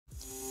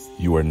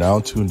You are now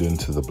tuned in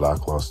to the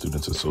Black Law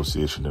Students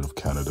Association of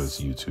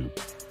Canada's YouTube.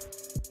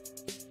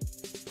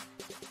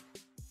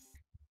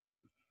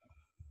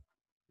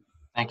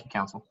 Thank you,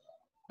 Counsel.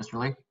 Mr.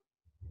 Lee?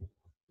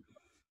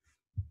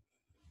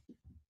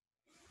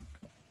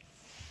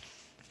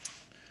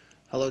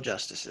 Hello,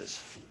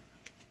 Justices.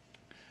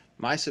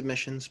 My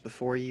submissions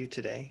before you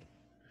today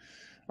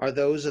are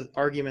those of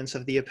arguments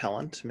of the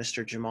appellant,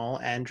 Mr. Jamal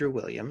Andrew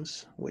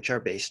Williams, which are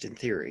based in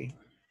theory.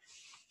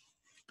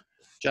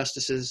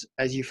 Justices,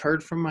 as you've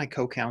heard from my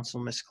co-counsel,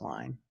 Ms.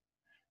 Klein,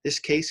 this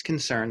case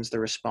concerns the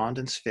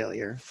respondent's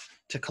failure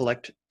to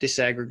collect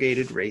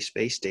disaggregated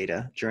race-based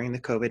data during the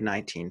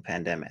COVID-19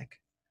 pandemic.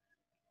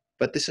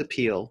 But this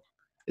appeal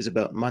is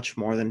about much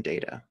more than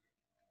data.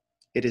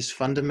 It is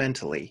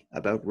fundamentally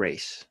about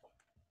race.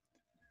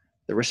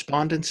 The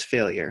respondent's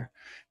failure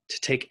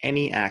to take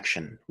any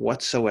action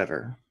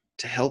whatsoever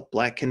to help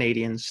Black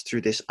Canadians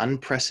through this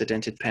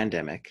unprecedented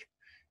pandemic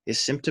is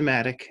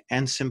symptomatic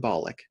and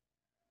symbolic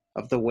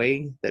of the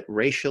way that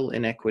racial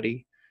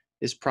inequity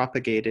is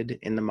propagated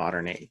in the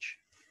modern age.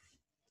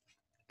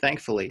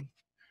 Thankfully,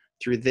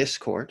 through this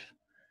court,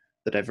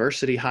 the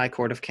Diversity High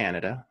Court of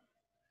Canada,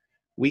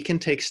 we can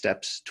take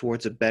steps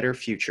towards a better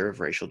future of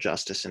racial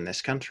justice in this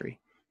country.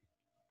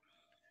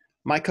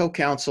 My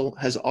co-counsel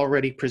has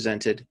already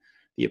presented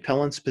the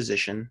appellant's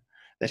position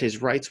that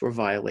his rights were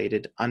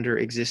violated under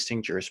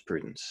existing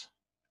jurisprudence,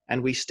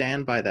 and we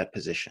stand by that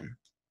position.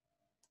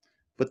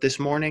 But this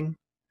morning,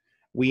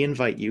 we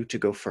invite you to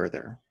go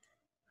further,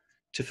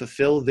 to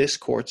fulfill this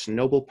court's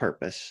noble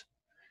purpose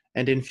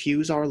and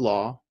infuse our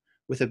law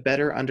with a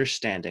better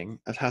understanding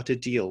of how to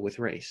deal with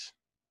race.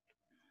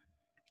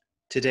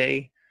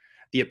 Today,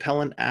 the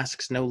appellant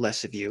asks no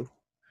less of you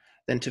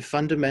than to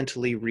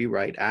fundamentally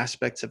rewrite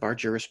aspects of our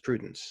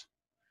jurisprudence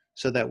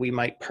so that we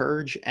might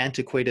purge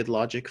antiquated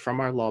logic from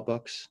our law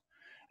books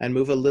and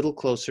move a little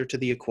closer to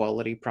the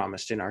equality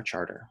promised in our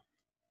charter.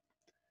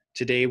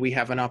 Today, we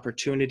have an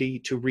opportunity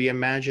to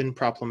reimagine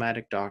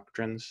problematic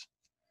doctrines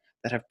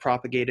that have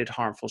propagated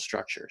harmful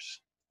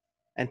structures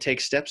and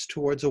take steps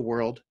towards a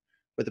world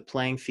where the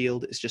playing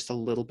field is just a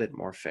little bit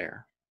more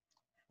fair.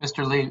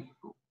 Mr. Lee,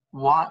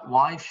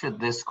 why should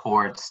this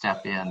court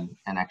step in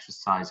and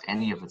exercise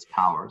any of its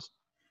powers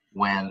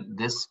when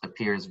this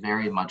appears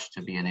very much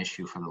to be an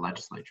issue for the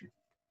legislature?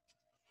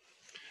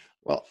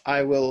 Well,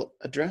 I will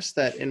address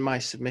that in my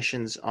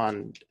submissions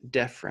on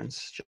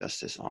deference,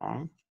 Justice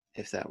Ong,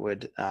 if that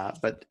would,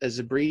 but as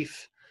a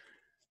brief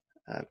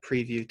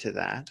preview to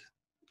that,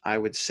 I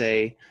would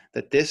say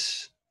that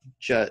this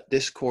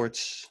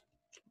court's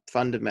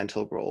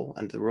fundamental role,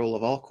 and the role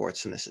of all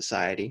courts in this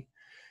society,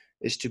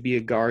 is to be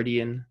a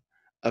guardian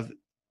of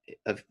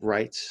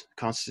rights,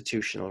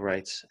 constitutional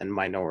rights, and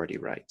minority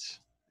rights.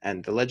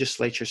 And the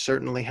legislature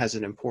certainly has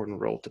an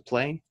important role to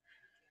play,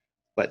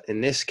 but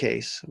in this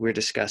case, we're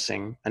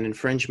discussing an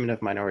infringement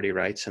of minority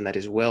rights, and that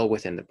is well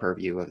within the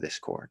purview of this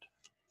court.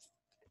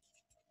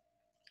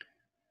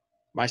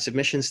 My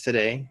submissions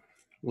today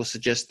will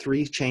suggest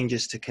 3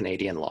 changes to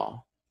Canadian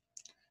law,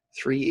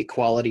 3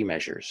 equality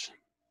measures.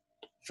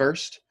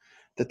 First,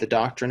 that the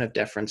doctrine of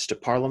deference to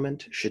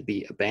Parliament should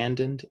be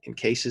abandoned in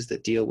cases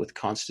that deal with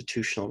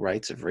constitutional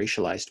rights of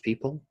racialized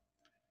people.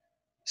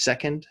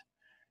 Second,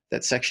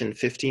 that Section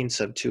 15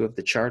 sub 2 of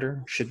the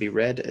Charter should be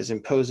read as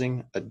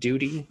imposing a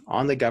duty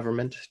on the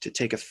government to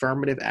take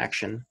affirmative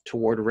action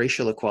toward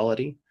racial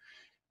equality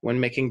when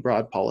making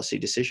broad policy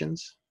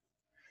decisions.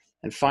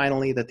 And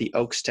finally, that the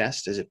Oakes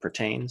test, as it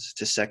pertains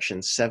to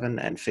Sections 7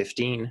 and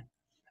 15,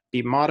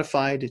 be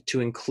modified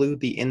to include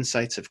the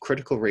insights of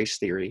critical race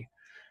theory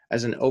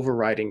as an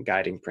overriding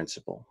guiding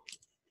principle.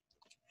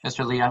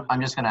 Mr. Lee,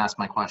 I'm just going to ask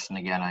my question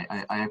again.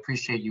 I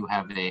appreciate you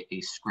have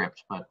a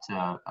script, but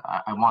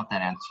I want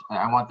that answer.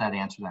 I want that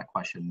answer to that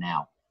question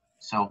now.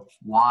 So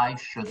why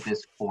should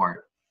this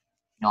court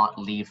not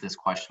leave this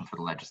question for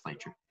the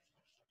legislature?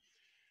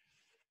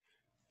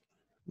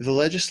 The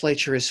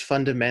legislature is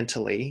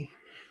fundamentally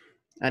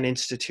an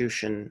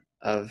institution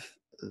of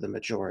the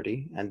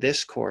majority, and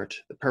this court,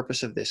 the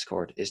purpose of this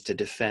court is to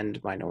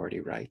defend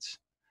minority rights.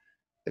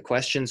 The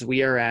questions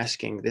we are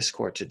asking this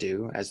court to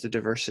do as the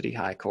Diversity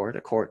High Court,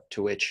 a court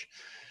to which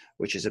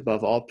is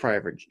above all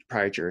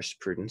prior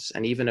jurisprudence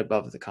and even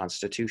above the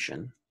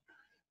Constitution,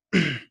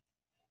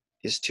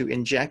 is to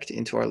inject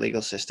into our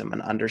legal system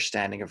an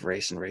understanding of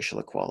race and racial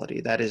equality.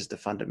 That is the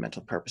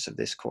fundamental purpose of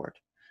this court.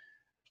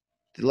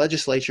 The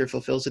legislature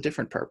fulfills a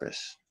different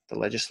purpose. The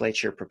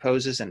legislature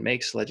proposes and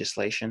makes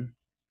legislation,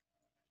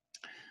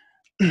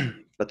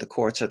 but the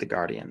courts are the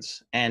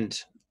guardians. And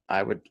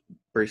I would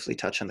briefly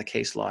touch on the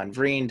case law in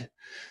Vreend,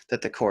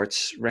 that the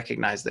courts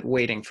recognize that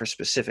waiting for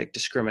specific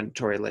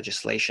discriminatory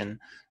legislation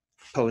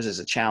poses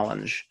a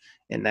challenge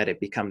in that it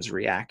becomes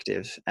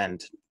reactive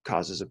and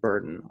causes a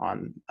burden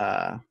on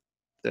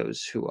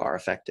those who are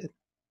affected.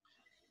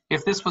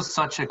 If this was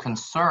such a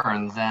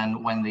concern,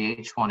 then when the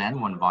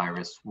H1N1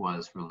 virus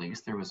was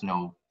released, there was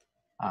no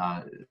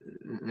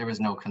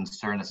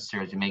concern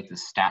necessarily to make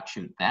this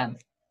statute then.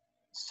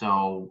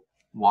 So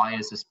why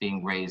is this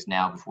being raised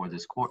now before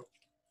this court?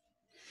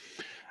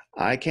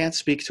 I can't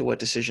speak to what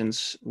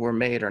decisions were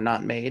made or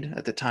not made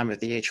at the time of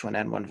the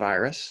H1N1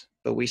 virus,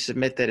 but we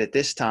submit that at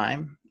this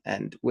time,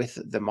 and with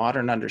the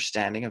modern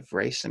understanding of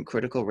race and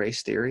critical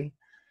race theory,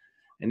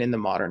 and in the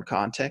modern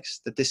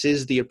context, that this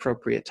is the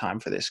appropriate time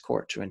for this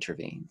court to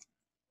intervene.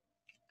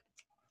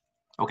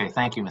 Okay,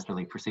 thank you, Mr.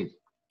 Lee. Proceed.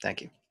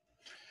 Thank you.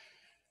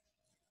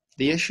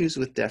 The issues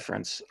with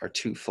deference are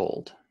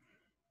twofold.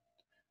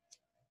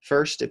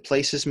 First, it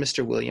places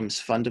Mr. Williams'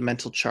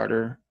 fundamental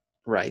charter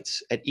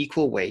rights at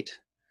equal weight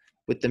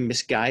with the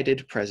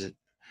misguided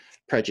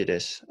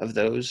prejudice of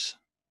those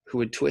who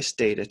would twist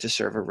data to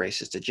serve a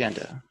racist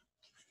agenda.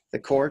 The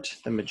court,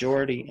 the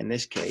majority in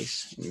this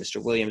case, in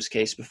Mr. Williams'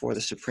 case before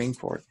the Supreme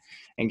Court,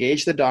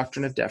 engaged the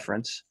doctrine of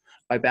deference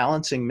by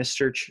balancing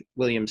Mr.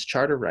 Williams'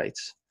 charter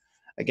rights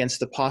against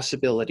the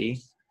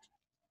possibility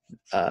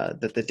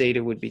that the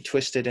data would be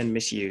twisted and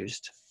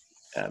misused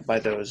by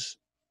those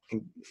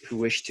who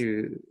wish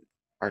to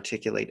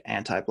articulate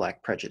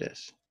anti-Black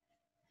prejudice.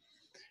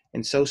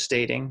 In so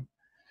stating,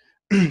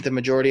 the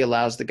majority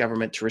allows the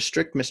government to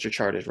restrict Mr.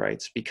 Charter's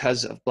rights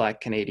because of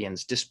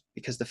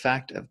because the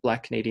fact of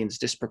Black Canadians'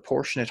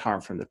 disproportionate harm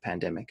from the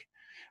pandemic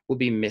will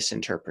be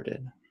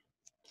misinterpreted.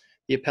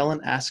 The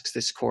appellant asks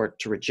this court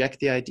to reject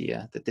the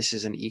idea that this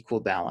is an equal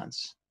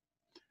balance.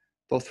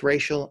 Both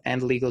racial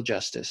and legal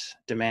justice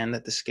demand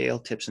that the scale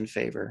tips in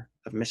favor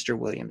of Mr.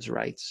 Williams'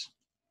 rights.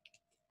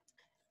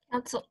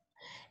 Counsel,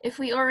 if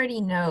we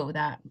already know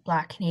that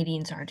Black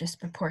Canadians are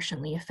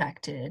disproportionately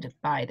affected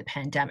by the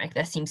pandemic,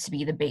 that seems to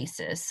be the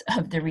basis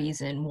of the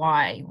reason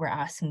why we're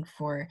asking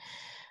for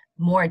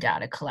more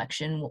data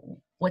collection.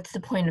 What's the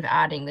point of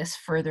adding this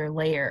further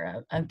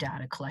layer of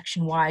data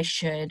collection? Why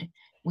should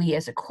we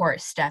as a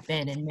court step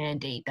in and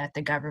mandate that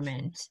the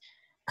government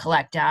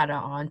collect data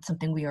on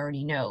something we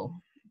already know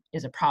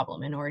is a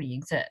problem and already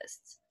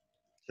exists?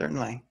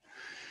 Certainly.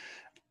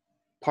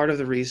 Part of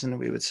the reason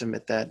we would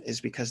submit that is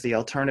because the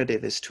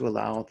alternative is to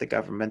allow the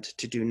government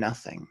to do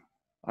nothing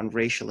on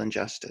racial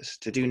injustice,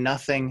 to do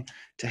nothing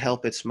to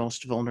help its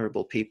most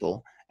vulnerable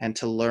people, and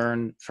to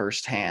learn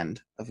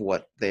firsthand of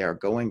what they are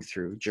going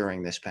through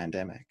during this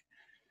pandemic.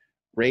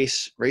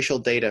 Racial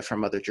data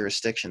from other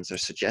jurisdictions are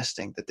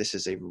suggesting that this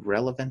is a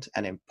relevant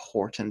and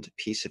important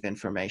piece of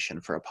information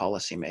for a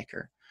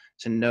policymaker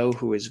to know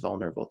who is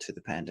vulnerable to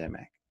the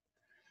pandemic.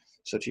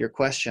 So to your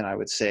question, I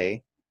would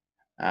say,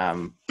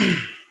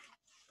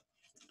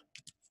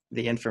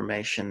 the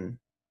information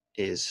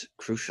is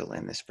crucial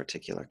in this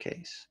particular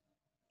case.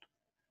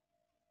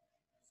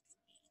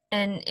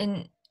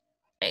 And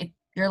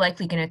you're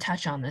likely going to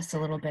touch on this a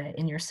little bit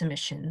in your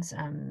submissions,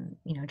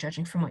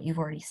 judging from what you've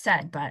already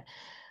said, but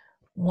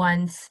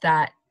once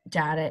that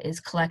data is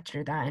collected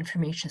or that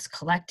information is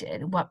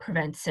collected, what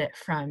prevents it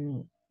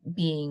from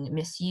being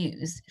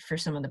misused for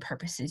some of the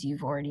purposes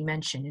you've already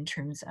mentioned in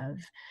terms of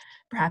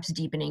perhaps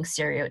deepening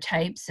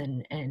stereotypes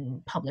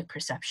and public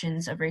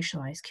perceptions of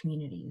racialized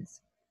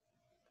communities?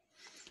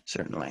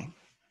 Certainly.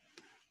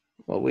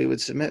 Well, we would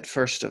submit,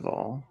 first of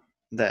all,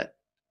 that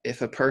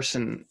if a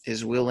person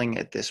is willing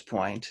at this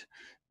point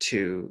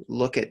to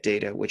look at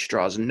data which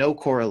draws no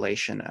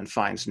correlation and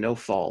finds no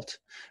fault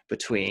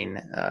between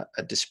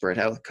a disparate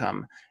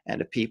outcome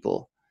and a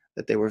people,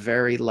 that they were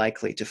very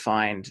likely to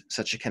find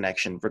such a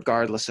connection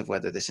regardless of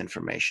whether this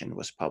information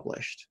was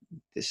published.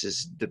 This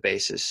is the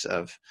basis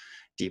of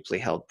deeply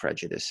held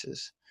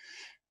prejudices.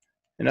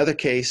 In other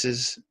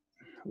cases,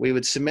 we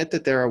would submit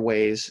that there are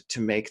ways to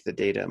make the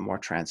data more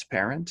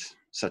transparent,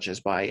 such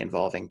as by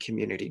involving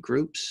community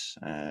groups,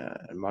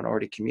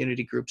 minority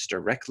community groups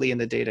directly in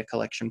the data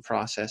collection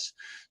process,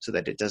 so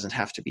that it doesn't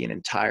have to be an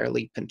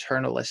entirely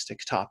paternalistic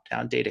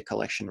top-down data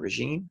collection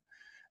regime.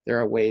 There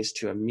are ways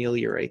to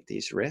ameliorate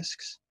these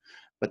risks,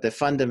 but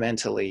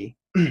fundamentally,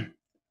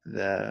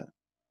 the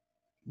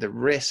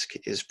risk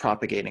is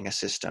propagating a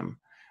system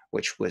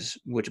which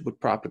would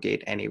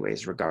propagate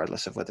anyways,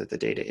 regardless of whether the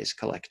data is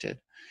collected.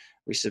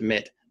 We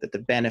submit that the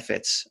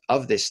benefits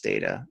of this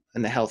data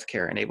and the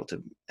healthcare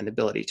and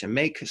ability to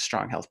make a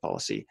strong health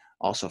policy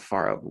also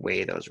far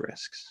outweigh those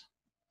risks.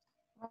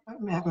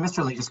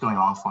 Mr. Lee, just going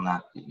off on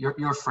that,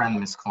 your friend,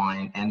 Ms.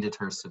 Klein, ended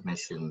her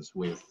submissions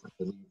with, I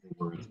believe the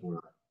words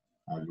were,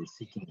 you're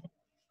seeking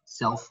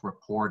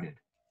self-reported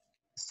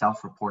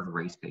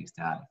race-based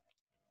data.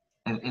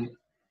 And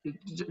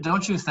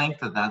don't you think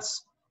that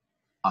that's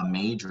a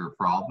major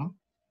problem?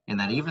 In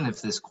that even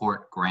if this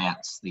court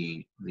grants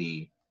the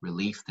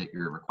relief that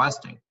you're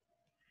requesting,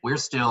 we're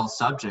still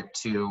subject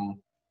to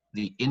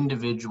the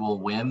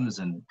individual whims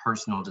and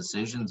personal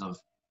decisions of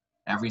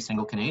every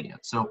single Canadian.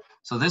 So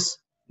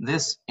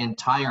this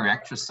entire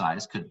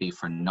exercise could be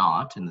for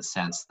naught, in the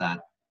sense that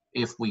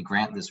if we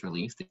grant this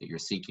relief that you're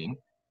seeking,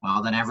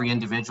 well, then every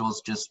individual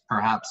is just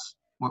perhaps,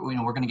 we're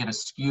going to get a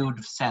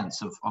skewed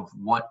sense of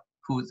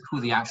who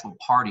the actual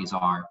parties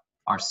are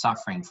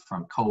suffering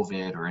from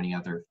COVID or any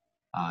other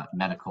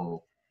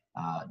medical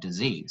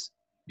disease,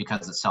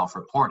 because it's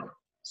self-reported.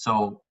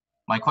 So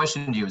my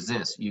question to you is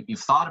this: you've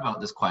thought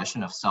about this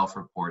question of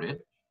self-reported.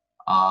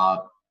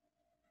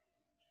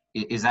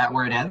 Is that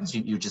where it ends?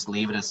 You just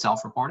leave it as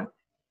self-reported?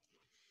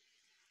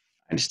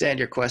 understand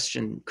your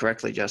question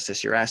correctly,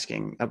 Justice. You're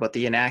asking about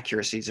the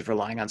inaccuracies of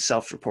relying on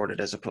self-reported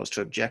as opposed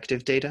to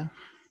objective data?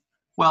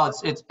 Well,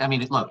 I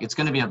mean, look, it's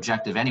going to be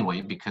objective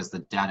anyway because the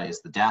data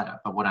is the data.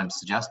 But what I'm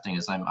suggesting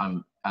is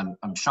I'm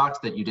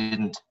shocked that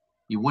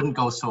you wouldn't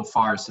go so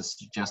far as to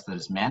suggest that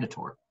it's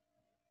mandatory.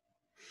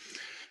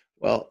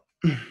 Well,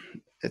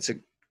 it's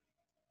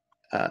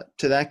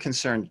to that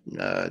concern,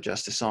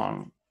 Justice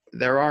Song,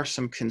 there are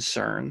some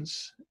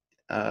concerns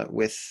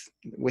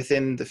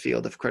within the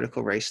field of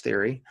critical race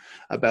theory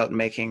about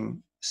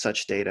making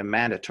such data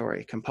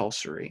mandatory,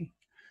 compulsory.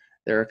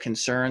 There are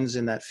concerns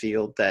in that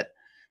field that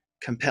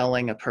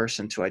compelling a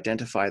person to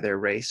identify their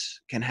race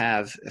can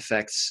have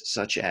effects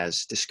such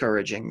as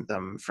discouraging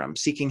them from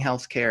seeking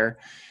health care,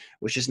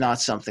 which is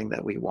not something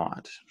that we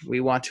want.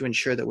 We want to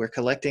ensure that we're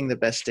collecting the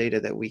best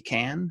data that we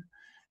can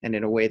and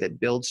in a way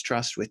that builds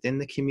trust within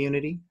the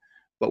community,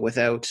 but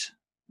without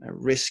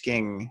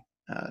risking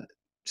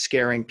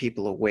scaring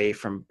people away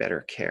from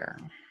better care.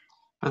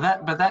 But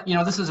that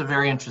this is a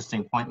very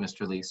interesting point,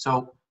 Mr. Lee.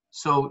 So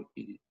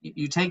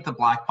you take the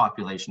Black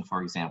population,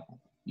 for example.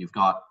 You've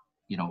got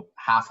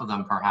half of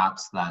them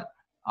perhaps that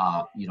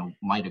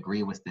might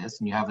agree with this,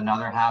 and you have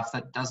another half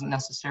that doesn't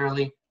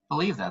necessarily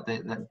believe that.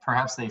 That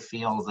perhaps they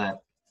feel that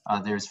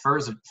there's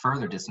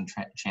further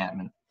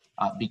disenchantment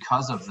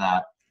because of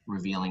that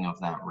revealing of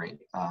that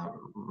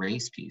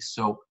race piece.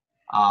 So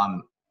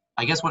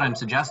I guess what I'm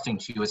suggesting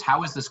to you is,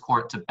 how is this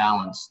court to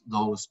balance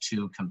those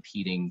two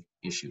competing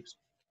issues?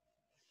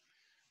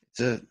 It's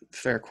a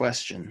fair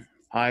question.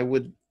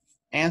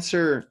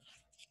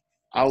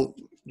 I'll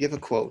give a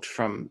quote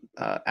from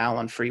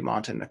Alan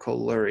Fremont and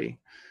Nicole Lurie.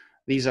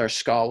 These are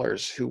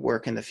scholars who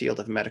work in the field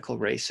of medical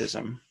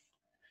racism.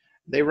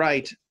 They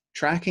write,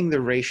 "Tracking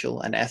the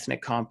racial and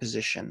ethnic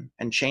composition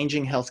and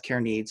changing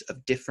healthcare needs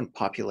of different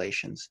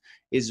populations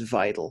is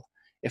vital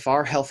if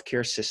our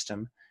healthcare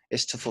system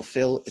is to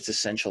fulfill its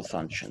essential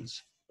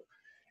functions.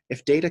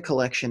 If data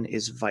collection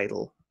is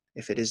vital,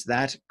 if it is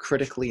that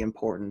critically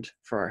important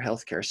for our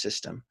healthcare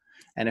system,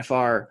 and if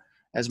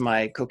as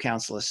my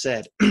co-counsel has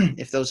said,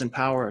 if those in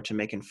power are to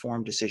make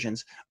informed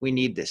decisions, we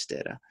need this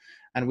data.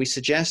 And we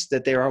suggest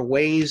that there are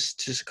ways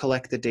to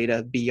collect the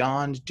data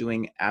beyond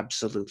doing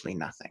absolutely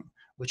nothing,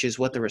 which is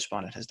what the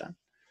respondent has done."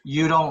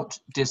 You don't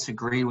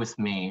disagree with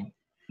me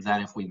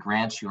that if we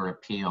grant your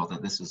appeal,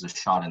 that this is a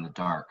shot in the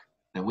dark,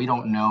 that we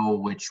don't know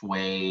which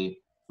way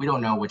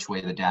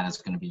the data is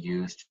going to be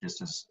used,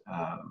 just as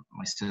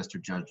my sister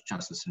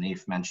Justice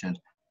Hanif mentioned.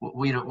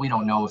 We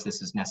don't know if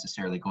this is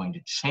necessarily going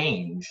to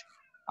change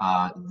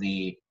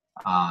the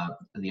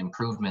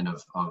improvement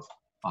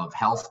of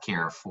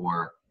healthcare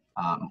for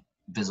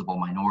visible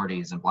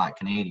minorities and Black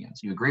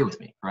Canadians. You agree with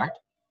me, correct?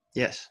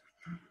 Yes.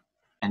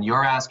 And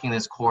you're asking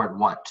this court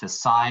to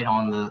side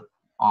on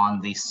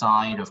the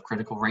side of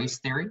critical race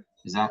theory?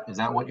 Is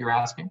that what you're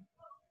asking?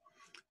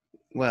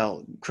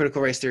 Well,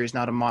 critical race theory is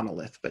not a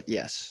monolith, but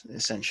yes,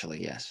 essentially,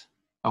 yes.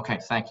 Okay,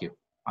 thank you.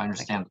 I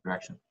understand the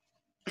direction.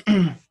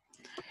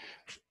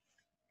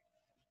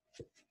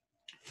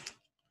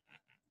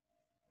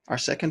 Our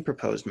second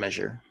proposed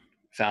measure,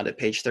 found at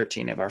page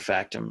 13 of our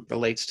factum,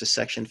 relates to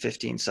section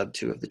 15 sub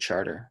 2 of the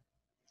Charter.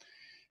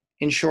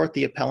 In short,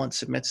 the appellant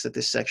submits that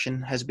this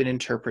section has been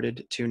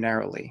interpreted too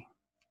narrowly,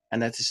 and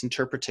that this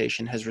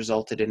interpretation has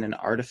resulted in an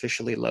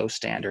artificially low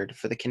standard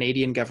for the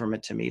Canadian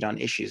government to meet on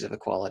issues of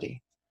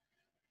equality.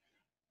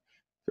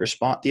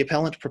 The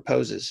appellant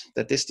proposes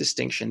that this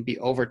distinction be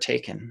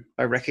overtaken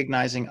by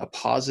recognizing a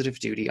positive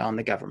duty on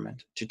the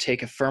government to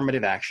take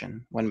affirmative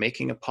action when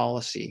making a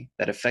policy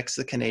that affects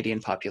the Canadian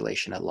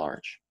population at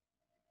large.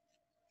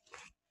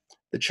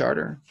 The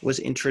Charter was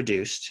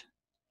introduced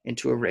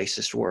into a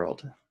racist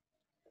world.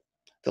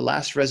 The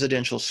last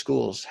residential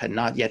schools had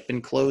not yet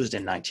been closed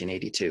in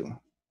 1982,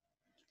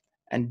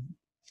 and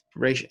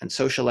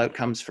social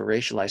outcomes for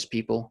racialized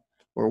people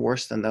were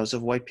worse than those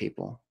of white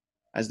people,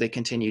 as they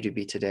continue to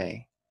be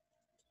today.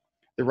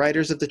 The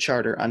writers of the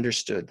Charter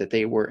understood that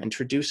they were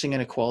introducing an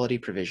equality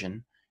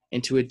provision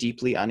into a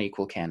deeply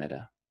unequal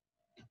Canada.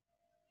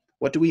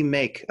 What do we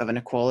make of an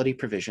equality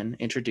provision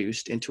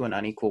introduced into an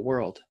unequal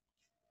world?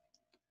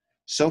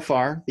 So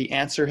far, the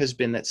answer has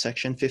been that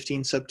section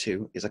 15 sub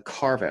 2 is a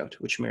carve-out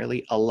which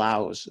merely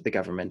allows the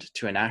government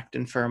to enact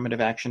affirmative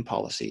action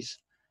policies,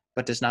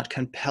 but does not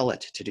compel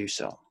it to do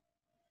so.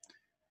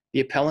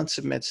 The appellant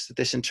submits that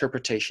this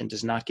interpretation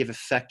does not give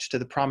effect to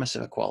the promise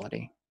of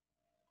equality.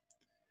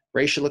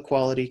 Racial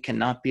equality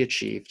cannot be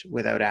achieved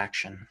without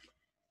action.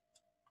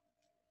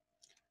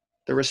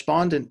 The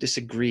respondent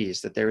disagrees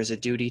that there is a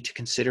duty to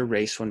consider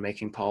race when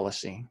making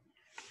policy.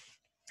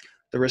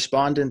 The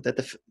respondent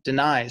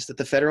denies that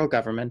the federal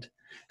government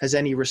has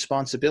any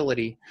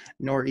responsibility,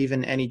 nor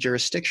even any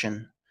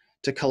jurisdiction,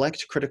 to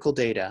collect critical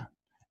data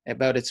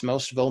about its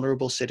most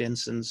vulnerable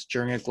citizens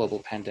during a global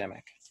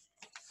pandemic.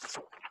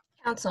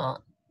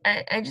 Counsel,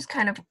 I just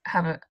kind of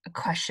have a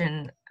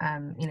question,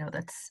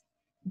 that's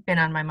been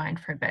on my mind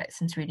for a bit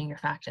since reading your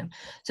factum.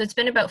 So it's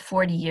been about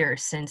 40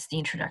 years since the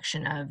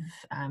introduction of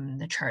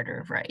the Charter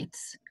of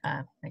Rights,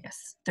 I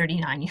guess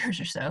 39 years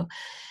or so.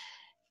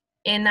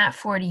 in that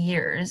 40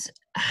 years,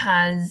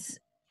 has,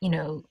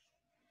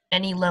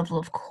 any level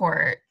of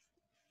court,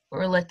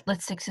 or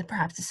let's stick to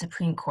perhaps the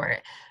Supreme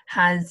Court,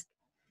 has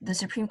the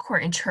Supreme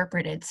Court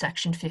interpreted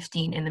Section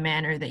 15 in the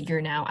manner that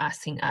you're now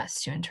asking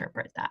us to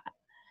interpret that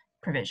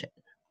provision?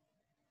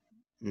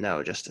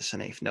 No, Justice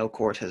Hanif, no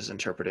court has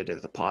interpreted it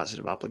as a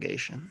positive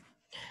obligation.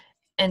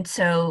 And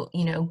so,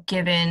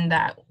 given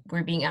that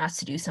we're being asked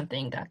to do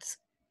something that's,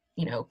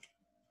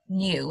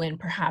 new and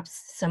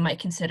perhaps some might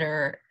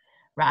consider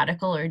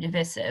radical or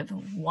divisive,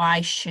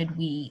 why should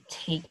we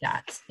take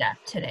that step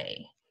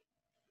today?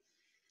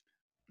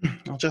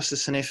 Well,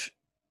 Justice Hanif,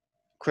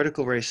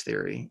 critical race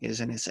theory is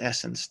in its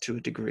essence, to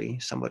a degree,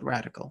 somewhat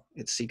radical.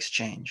 It seeks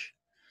change.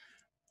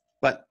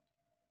 But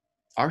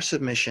our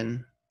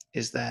submission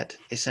is that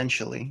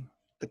essentially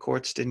the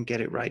courts didn't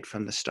get it right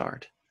from the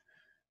start.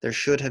 There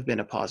should have been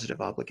a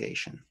positive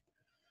obligation.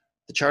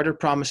 The Charter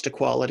promised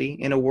equality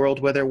in a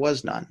world where there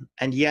was none,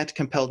 and yet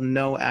compelled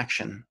no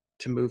action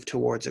to move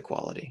towards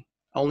equality,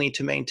 only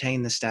to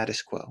maintain the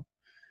status quo.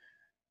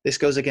 This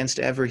goes against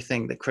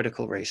everything that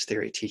critical race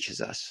theory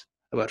teaches us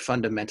about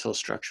fundamental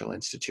structural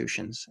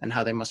institutions and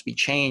how they must be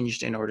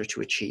changed in order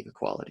to achieve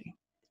equality.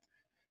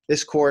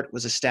 This court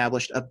was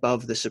established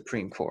above the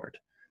Supreme Court,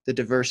 the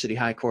Diversity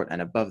High Court,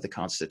 and above the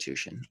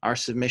Constitution. Our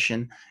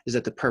submission is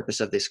that the purpose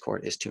of this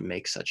court is to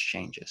make such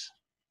changes.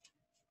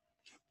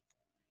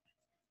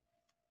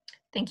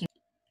 Thank you.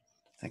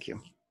 Thank you.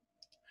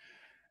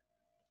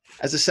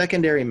 As a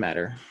secondary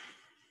matter,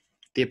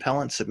 the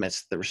appellant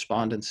submits that the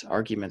respondent's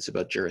arguments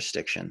about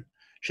jurisdiction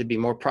should be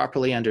more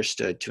properly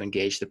understood to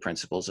engage the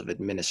principles of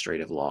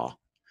administrative law,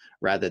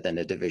 rather than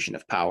a division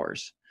of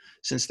powers,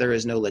 since there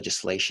is no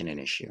legislation in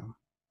issue.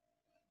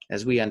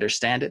 As we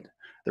understand it,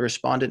 the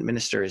respondent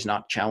minister is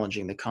not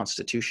challenging the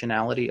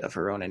constitutionality of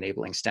her own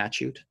enabling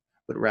statute,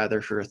 but rather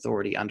her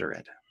authority under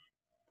it.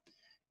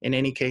 In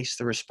any case,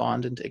 the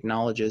respondent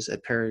acknowledges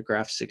at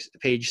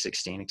page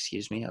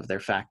 16, of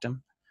their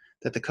factum,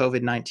 that the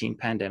COVID-19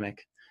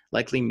 pandemic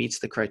likely meets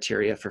the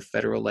criteria for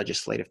federal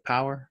legislative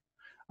power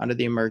under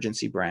the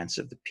emergency branch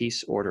of the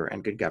peace, order,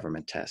 and good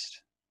government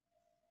test.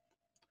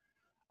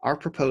 Our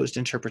proposed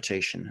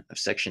interpretation of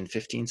Section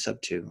 15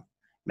 sub 2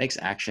 makes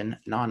action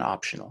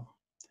non-optional.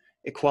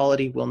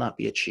 Equality will not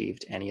be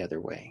achieved any other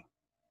way.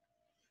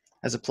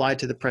 As applied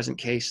to the present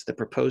case, the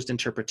proposed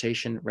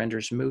interpretation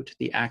renders moot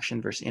the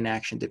action versus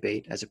inaction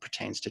debate as it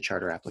pertains to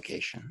charter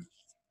application.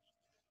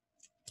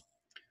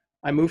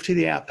 I move to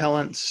the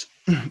appellant's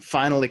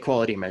final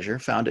equality measure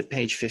found at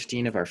page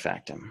 15 of our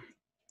factum.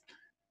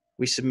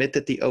 We submit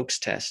that the Oakes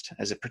test,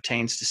 as it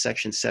pertains to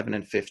Section 7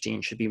 and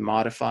 15, should be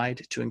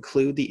modified to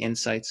include the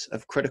insights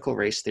of critical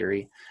race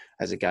theory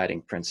as a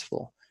guiding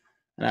principle.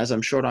 And as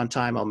I'm short on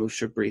time, I'll move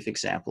to a brief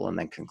example and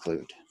then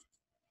conclude.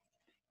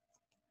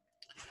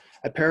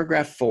 At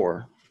paragraph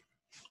 4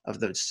 of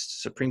the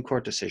Supreme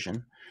Court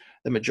decision,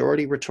 the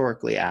majority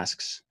rhetorically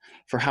asks,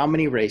 for how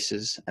many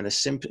races and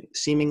the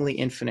seemingly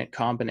infinite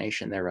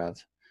combination thereof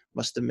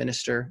must the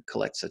minister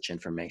collect such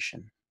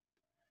information?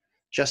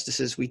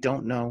 Justices, we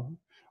don't know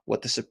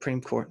what the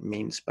Supreme Court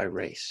means by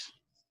race.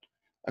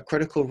 A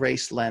critical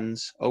race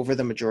lens over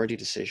the majority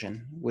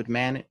decision would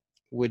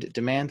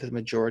demand that the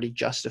majority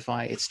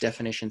justify its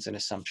definitions and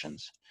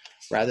assumptions,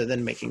 rather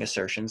than making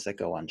assertions that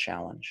go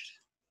unchallenged.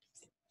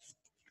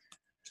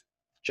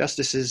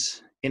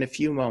 Justices, in a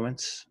few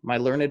moments, my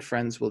learned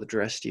friends will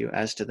address you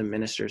as to the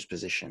minister's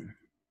position.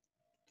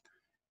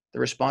 The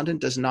respondent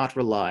does not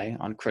rely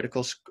on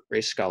critical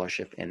race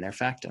scholarship in their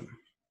factum.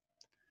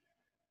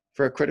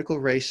 For a critical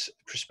race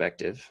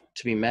perspective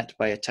to be met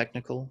by a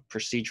technical,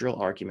 procedural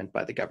argument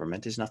by the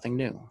government is nothing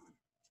new.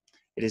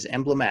 It is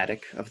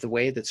emblematic of the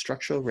way that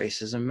structural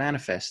racism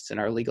manifests in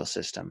our legal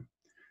system,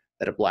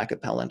 that a Black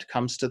appellant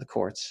comes to the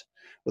courts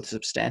with a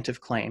substantive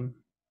claim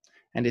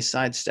and is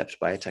sidestepped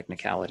by a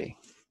technicality.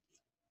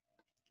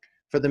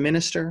 For the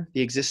minister,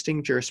 the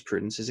existing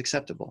jurisprudence is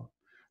acceptable.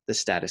 The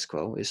status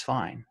quo is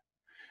fine.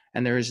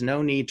 And there is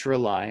no need to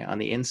rely on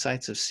the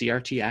insights of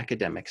CRT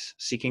academics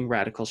seeking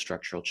radical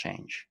structural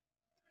change.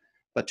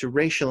 But to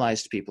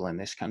racialized people in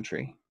this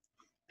country,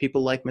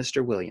 people like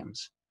Mr.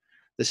 Williams,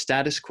 the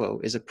status quo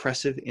is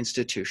oppressive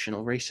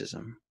institutional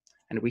racism,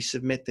 and we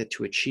submit that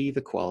to achieve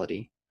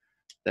equality,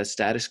 the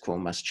status quo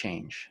must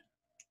change.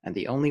 And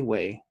the only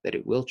way that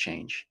it will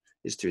change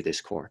is through this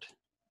court.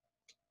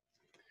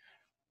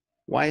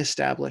 Why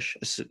establish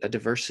a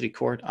diversity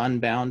court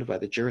unbound by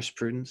the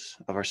jurisprudence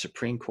of our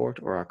Supreme Court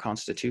or our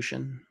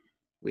Constitution?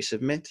 We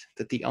submit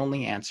that the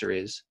only answer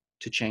is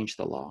to change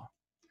the law,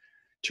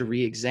 to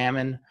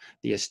re-examine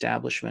the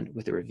establishment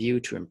with a review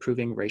to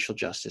improving racial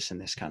justice in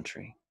this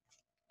country.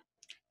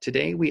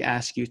 Today, we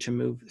ask you to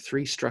move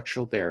 3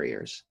 structural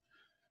barriers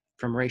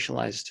from the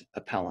racialized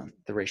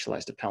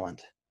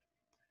appellant.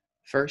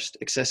 First,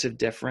 excessive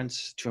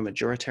deference to a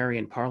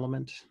majoritarian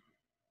parliament.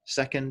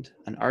 Second,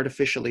 an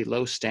artificially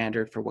low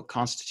standard for what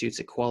constitutes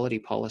equality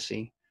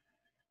policy.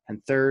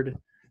 And third,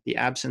 the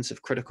absence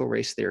of critical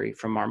race theory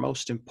from our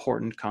most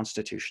important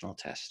constitutional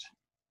test.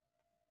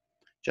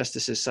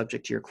 Justices,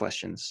 subject to your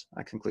questions,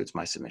 that concludes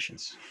my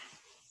submissions.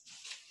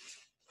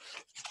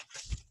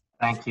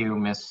 Thank you,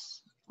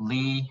 Ms.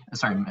 Lee.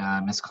 Sorry,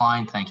 Ms.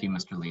 Klein. Thank you,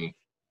 Mr. Lee.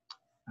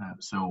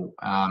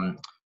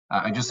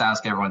 I just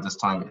ask everyone this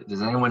time,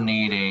 does anyone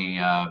need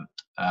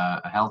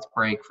a health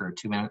break for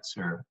 2 minutes,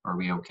 or are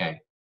we okay?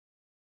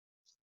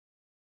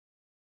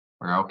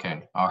 We're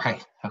okay. All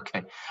right.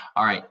 Okay.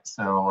 All right.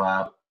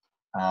 So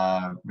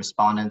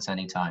respondents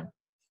anytime.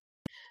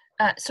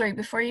 Sorry,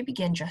 before you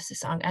begin,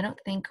 Justice Ong, I don't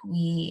think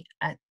we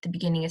at the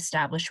beginning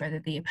established whether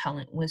the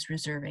appellant was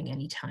reserving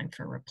any time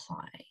for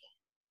reply.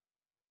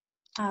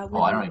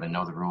 Oh, I don't even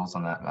know the rules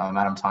on that.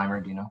 Madam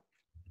Timer, do you know?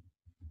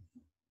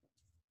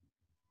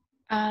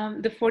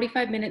 The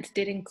 45 minutes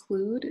did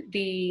include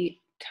the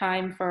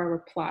time for a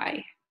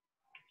reply.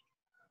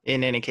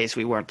 In any case,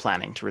 we weren't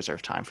planning to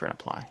reserve time for an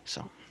apply,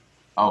 so.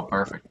 Oh,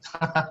 perfect.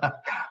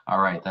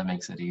 All right, that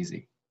makes it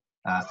easy.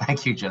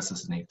 Thank you,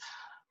 Justice Neve.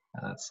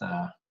 That's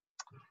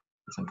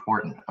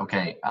important.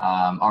 Okay,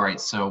 all right,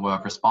 so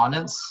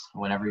respondents,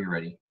 whenever you're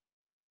ready.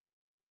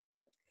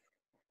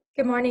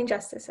 Good morning,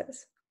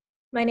 Justices.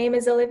 My name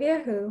is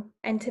Olivia Hu,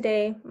 and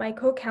today my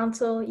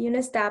co-counsel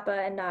Eunice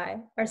Dappa and I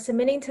are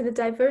submitting to the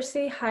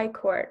Diversity High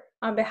Court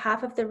on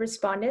behalf of the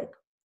respondent,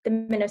 the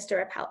Minister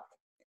of Health.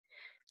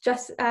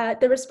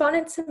 The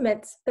respondent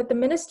submits that the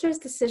minister's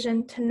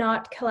decision to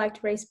not collect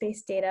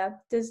race-based data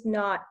does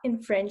not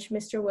infringe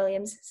Mr.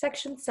 Williams'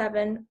 Section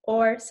 7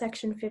 or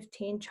Section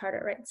 15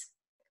 charter rights.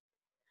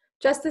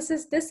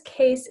 Justices, this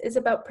case is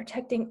about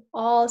protecting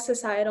all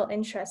societal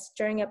interests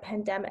during a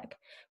pandemic,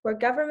 where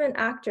government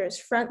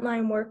actors,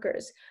 frontline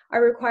workers,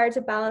 are required to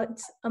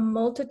balance a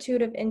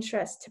multitude of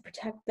interests to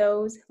protect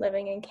those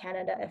living in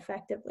Canada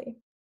effectively.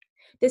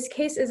 This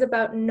case is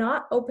about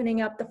not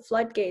opening up the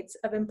floodgates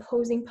of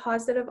imposing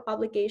positive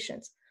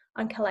obligations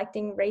on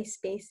collecting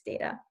race-based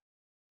data.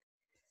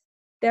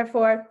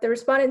 Therefore, the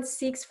respondent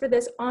seeks for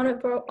this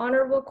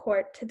honorable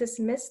court to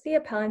dismiss the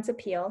appellant's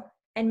appeal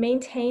and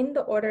maintain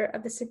the order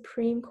of the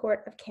Supreme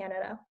Court of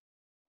Canada.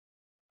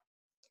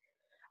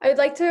 I would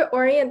like to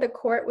orient the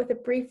court with a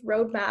brief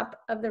roadmap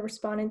of the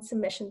respondent's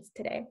submissions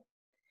today.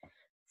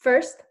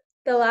 First,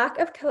 the lack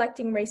of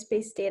collecting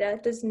race-based data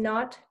does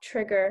not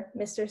trigger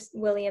Mr.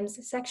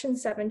 Williams' Section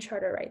 7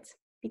 charter rights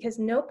because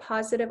no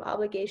positive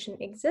obligation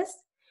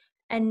exists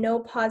and no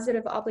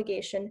positive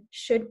obligation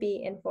should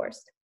be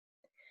enforced.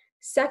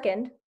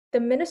 Second, the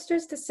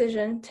minister's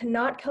decision to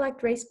not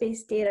collect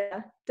race-based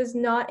data does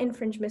not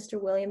infringe Mr.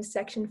 Williams'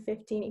 Section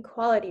 15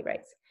 equality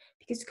rights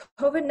because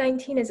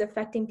COVID-19 is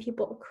affecting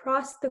people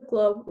across the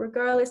globe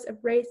regardless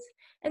of race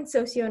and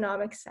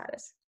socioeconomic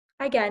status.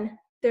 Again,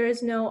 there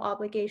is no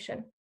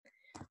obligation.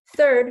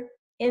 Third,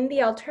 in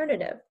the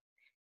alternative,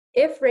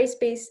 if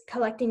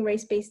collecting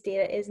race-based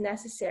data is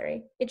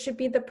necessary, it should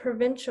be the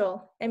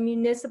provincial and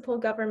municipal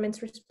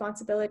government's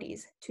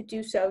responsibilities to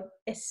do so,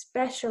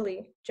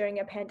 especially during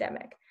a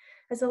pandemic,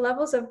 as the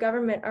levels of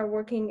government are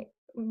working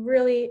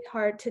really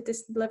hard to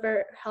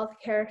deliver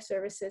healthcare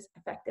services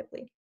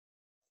effectively.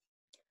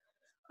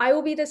 I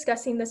will be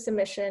discussing the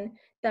submission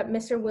that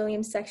Mr.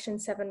 Williams' Section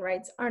 7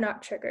 rights are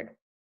not triggered.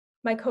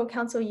 My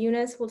co-counsel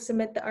Eunice will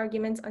submit the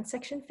arguments on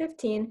Section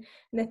 15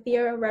 and the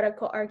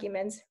theoretical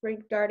arguments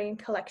regarding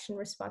collection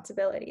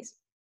responsibilities.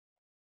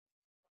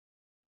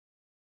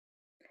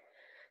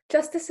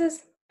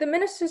 Justices, the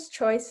minister's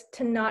choice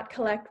to not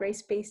collect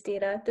race-based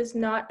data does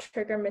not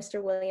trigger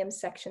Mr. Williams'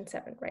 Section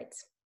 7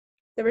 rights.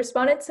 The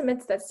respondent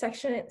submits that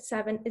Section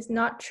 7 is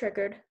not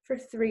triggered for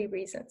 3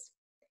 reasons.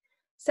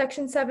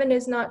 Section 7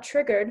 is not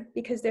triggered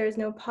because there is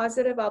no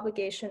positive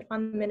obligation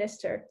on the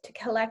minister to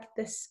collect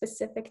this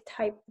specific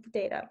type of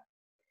data.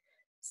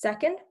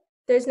 Second,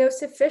 there's no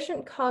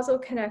sufficient causal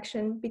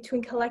connection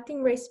between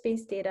collecting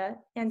race-based data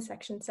and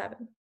Section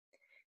 7.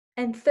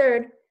 And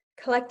third,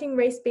 collecting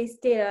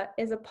race-based data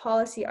is a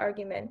policy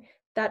argument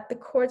that the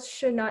courts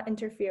should not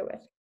interfere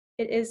with.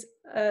 It is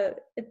a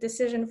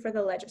decision for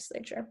the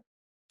legislature.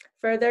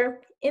 Further,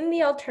 in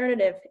the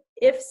alternative,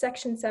 if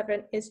Section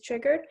 7 is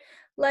triggered,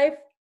 life,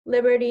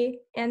 liberty,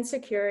 and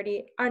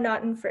security are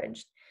not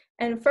infringed,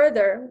 and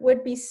further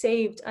would be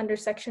saved under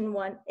Section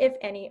 1 if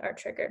any are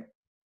triggered.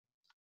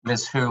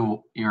 Ms.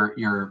 Hu,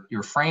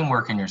 your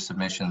framework and your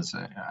submissions,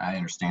 I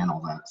understand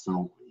all that.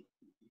 So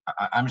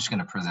I'm just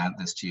going to present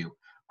this to you.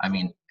 I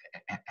mean,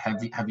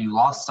 have you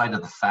lost sight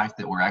of the fact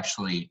that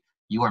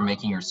you are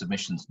making your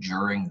submissions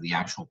during the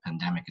actual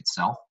pandemic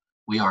itself?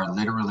 We are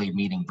literally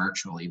meeting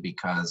virtually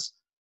because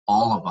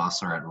all of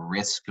us are at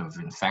risk of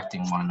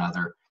infecting one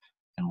another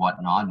and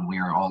whatnot, and we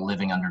are all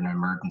living under an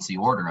emergency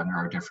order under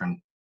our different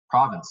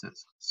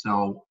provinces.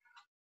 So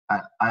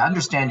I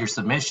understand your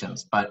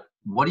submissions, but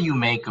what do you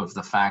make of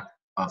the fact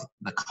of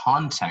the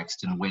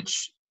context in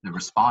which the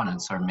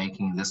respondents are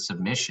making this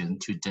submission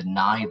to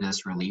deny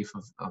this relief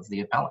of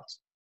the appellants?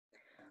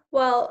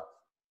 Well,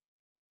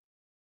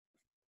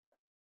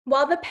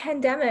 while the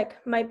pandemic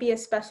might be a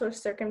special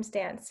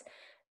circumstance,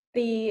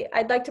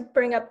 I'd like to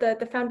bring up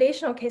the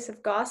foundational case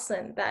of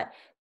Gosselin, that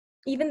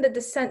even the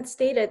dissent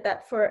stated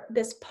that for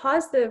this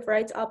positive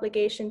rights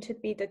obligation to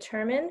be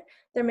determined,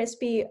 there must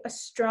be a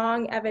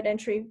strong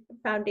evidentiary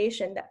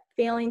foundation that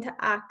failing to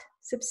act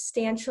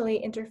substantially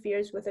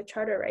interferes with a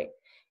charter right.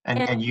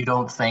 And you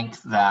don't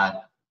think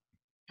that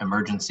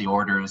emergency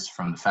orders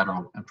from the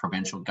federal and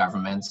provincial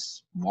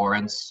governments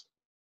warrants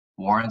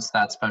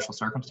that special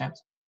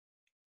circumstance?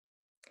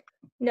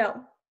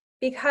 No,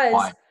 because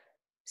Why?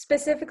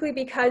 specifically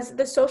because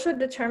the social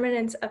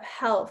determinants of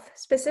health,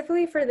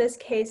 specifically for this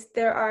case,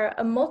 there are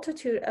a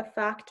multitude of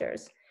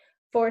factors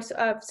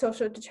of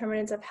social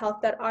determinants of health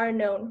that are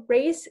known.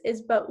 Race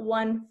is but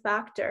one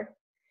factor,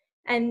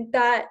 and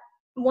that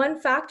one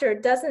factor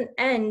doesn't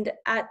end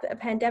at a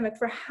pandemic.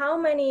 For how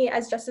many,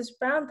 as Justice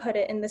Brown put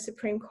it in the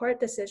Supreme Court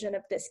decision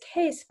of this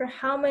case, for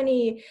how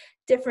many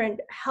different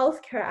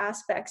healthcare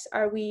aspects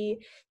are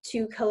we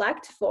to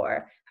collect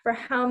for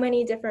how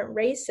many different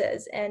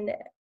races, and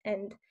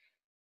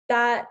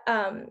that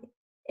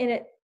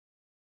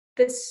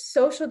the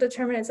social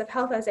determinants of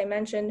health, as I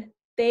mentioned,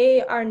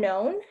 they are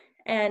known,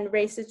 and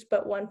race is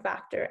but one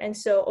factor. And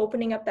so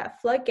opening up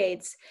that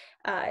floodgates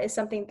is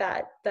something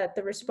that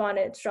the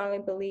respondent strongly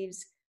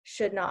believes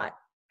should not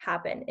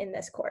happen in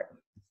this court.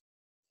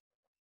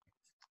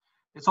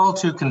 It's all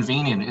too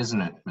convenient,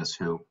 isn't it, Ms.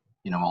 Hu?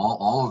 You know,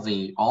 all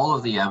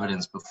of the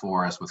evidence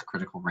before us with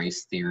critical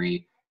race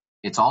theory,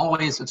 it's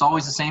always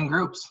the same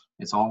groups.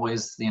 It's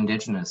always the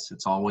Indigenous.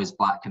 It's always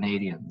Black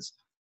Canadians.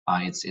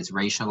 It's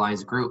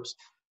racialized groups.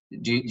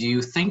 Do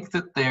you think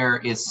that there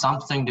is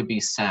something to be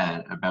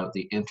said about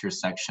the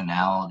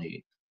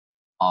intersectionality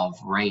of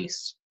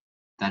race,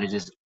 that it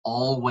is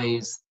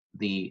always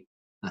the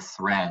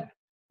thread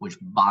which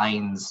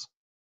binds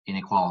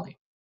inequality?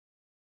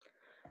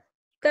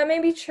 That may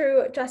be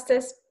true,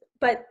 Justice,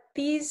 but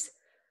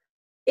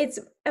it's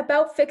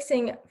about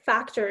fixing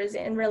factors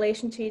in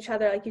relation to each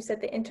other. Like you said,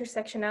 the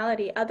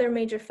intersectionality, other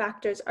major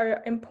factors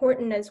are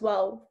important as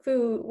well.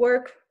 Food,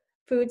 work,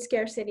 food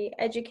scarcity,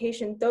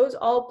 education, those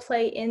all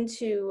play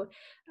into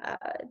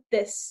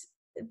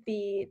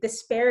the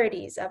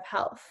disparities of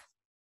health.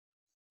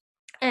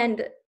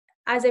 And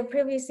as I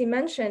previously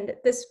mentioned,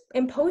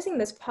 imposing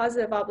this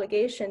positive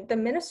obligation, the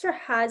minister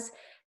has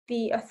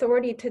the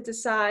authority to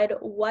decide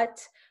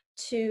what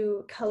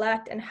to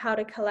collect and how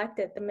to collect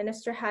it. The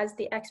minister has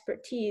the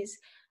expertise,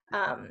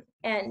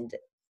 and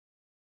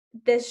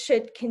this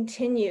should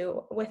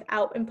continue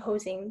without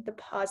imposing the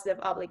positive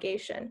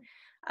obligation.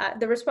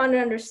 The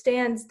respondent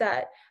understands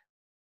that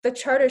the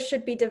charter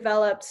should be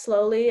developed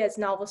slowly as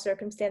novel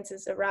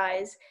circumstances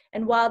arise.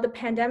 And while the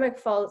pandemic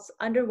falls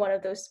under one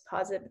of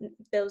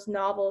those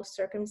novel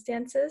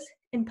circumstances,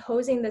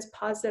 imposing this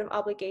positive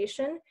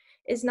obligation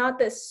is not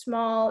this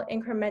small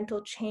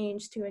incremental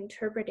change to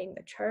interpreting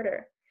the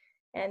charter.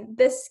 And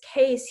this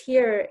case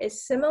here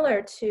is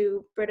similar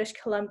to British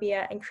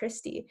Columbia and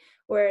Christie,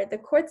 where the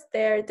courts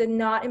there did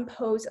not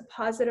impose a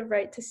positive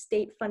right to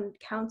state-funded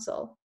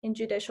counsel in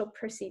judicial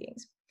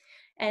proceedings.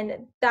 And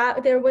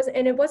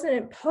it wasn't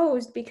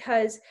imposed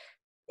because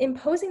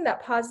imposing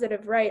that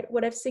positive right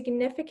would have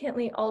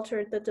significantly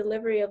altered the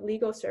delivery of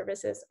legal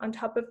services, on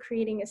top of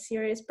creating a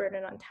serious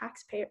burden on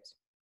taxpayers.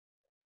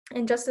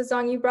 And Justice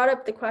Zong, you brought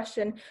up the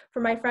question for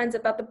my friends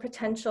about the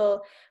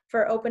potential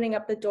for opening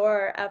up the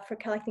door for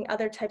collecting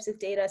other types of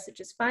data,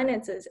 such as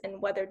finances,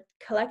 and whether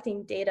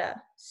collecting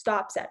data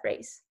stops at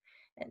race.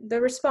 And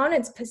the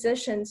respondent's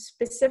position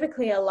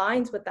specifically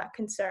aligns with that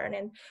concern,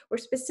 and we're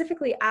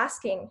specifically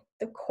asking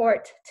the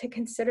court to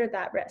consider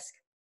that risk.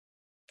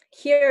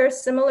 Here,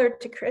 similar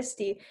to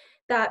Christie,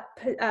 that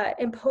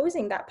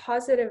imposing that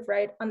positive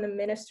right on the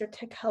minister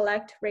to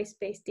collect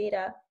race-based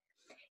data,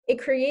 it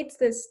creates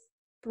this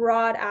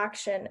broad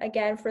action,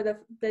 again, for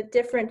the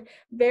different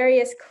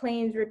various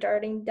claims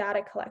regarding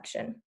data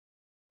collection.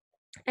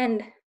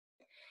 And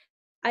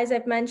as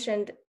I've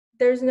mentioned,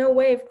 there's no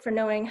way for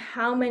knowing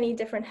how many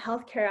different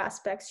healthcare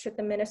aspects should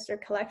the minister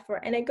collect for.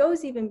 And it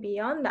goes even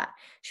beyond that.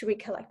 Should we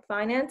collect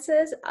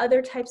finances,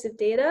 other types of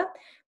data?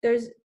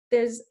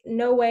 There's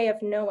no way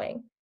of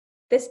knowing.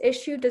 This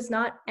issue does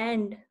not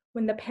end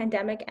when the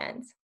pandemic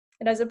ends.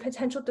 It has a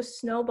potential to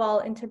snowball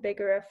into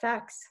bigger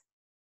effects.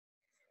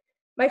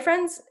 My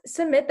friends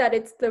submit that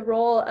it's the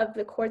role of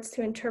the courts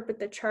to interpret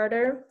the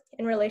charter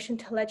in relation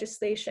to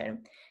legislation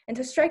and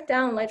to strike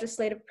down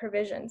legislative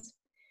provisions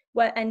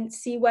and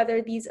see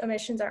whether these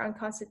omissions are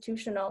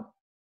unconstitutional.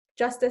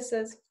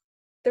 Justices,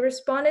 the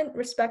respondent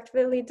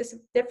respectfully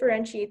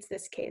differentiates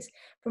this case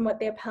from what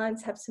the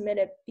appellants have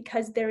submitted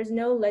because there is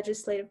no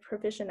legislative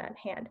provision at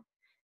hand.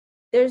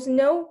 There's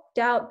no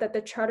doubt that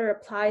the charter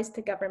applies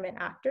to government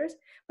actors,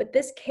 but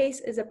this case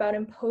is about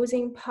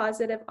imposing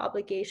positive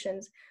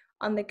obligations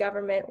on the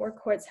government where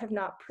courts have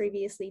not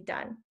previously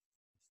done.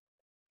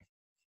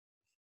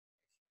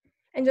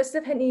 And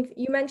Justice Hanif,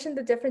 you mentioned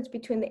the difference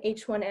between the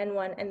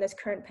H1N1 and this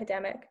current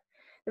pandemic.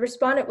 The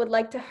respondent would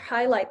like to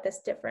highlight this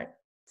difference.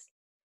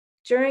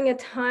 During a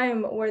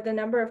time where the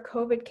number of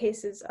COVID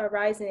cases are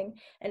rising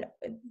and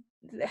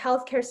the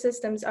healthcare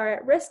systems are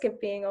at risk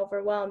of being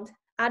overwhelmed,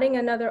 adding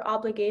another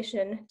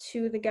obligation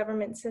to the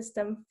government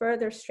system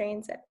further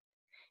strains it.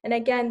 And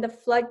again, the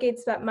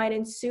floodgates that might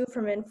ensue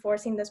from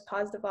enforcing this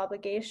positive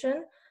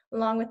obligation,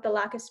 along with the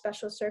lack of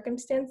special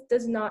circumstance,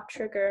 does not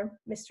trigger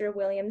Mr.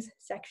 Williams'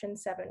 Section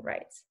 7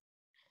 rights.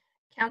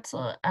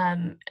 Counsel,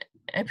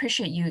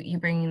 appreciate you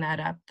bringing that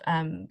up.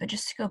 But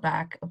just to go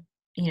back,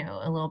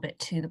 a little bit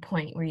to the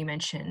point where you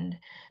mentioned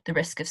the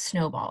risk of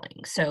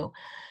snowballing. So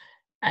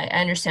I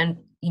understand,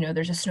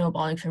 there's a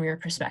snowballing from your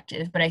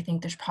perspective, but I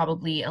think there's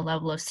probably a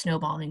level of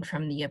snowballing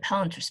from the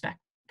appellant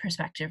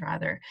perspective,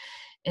 rather,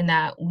 in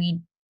that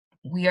we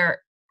are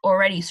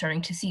already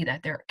starting to see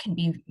that there can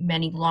be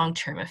many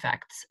long-term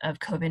effects of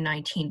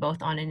COVID-19,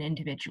 both on an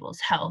individual's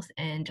health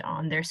and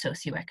on their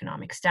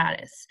socioeconomic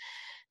status.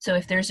 So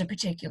if there's a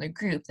particular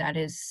group that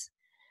is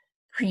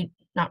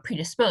not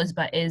predisposed,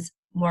 but is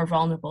more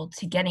vulnerable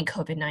to getting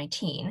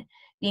COVID-19,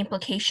 the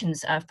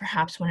implications of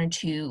perhaps one or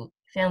two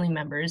family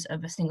members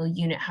of a single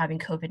unit having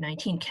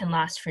COVID-19 can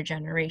last for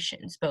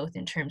generations, both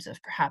in terms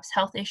of perhaps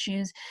health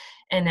issues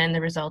and then the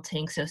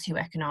resulting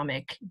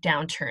socioeconomic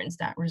downturns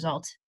that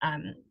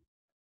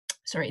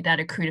that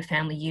accrue to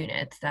family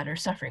units that are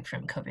suffering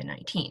from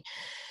COVID-19.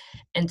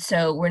 And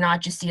so we're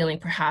not just dealing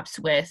perhaps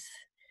with,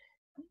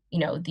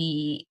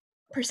 the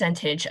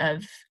percentage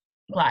of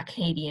Black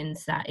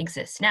Canadians that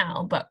exist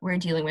now, but we're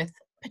dealing with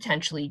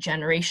potentially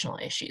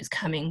generational issues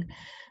coming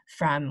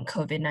from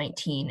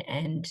COVID-19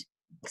 and,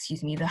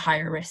 the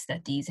higher risks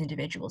that these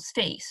individuals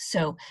face.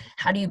 So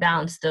how do you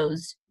balance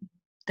those?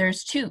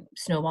 There's two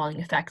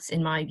snowballing effects,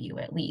 in my view,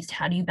 at least.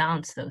 How do you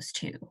balance those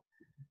two?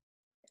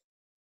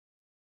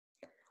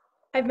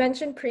 I've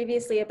mentioned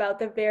previously about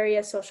the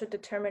various social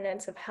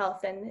determinants of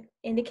health and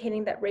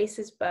indicating that race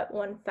is but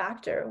one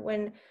factor.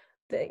 When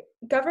the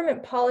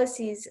government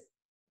policies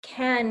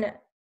can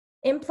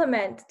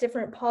implement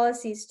different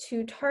policies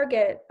to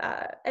target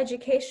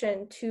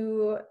education,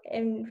 to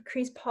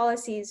increase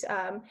policies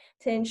to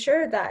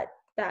ensure that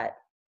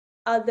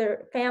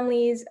other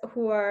families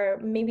who are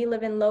maybe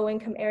live in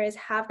low-income areas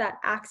have that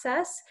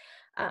access,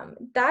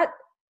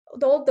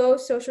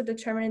 those social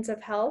determinants of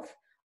health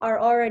are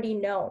already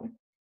known.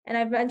 And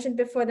I've mentioned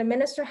before, the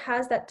minister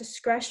has that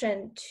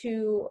discretion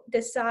to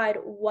decide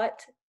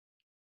what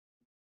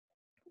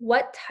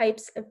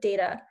types of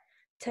data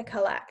to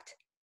collect.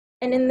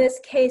 And in this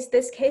case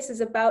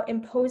is about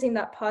imposing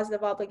that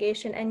positive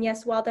obligation. And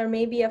yes, while there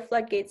may be a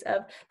floodgates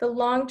of the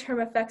long-term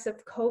effects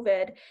of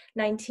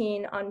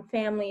COVID-19 on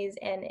families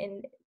and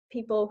in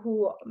people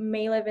who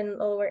may live in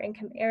lower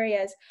income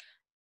areas,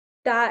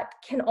 that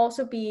can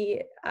also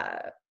be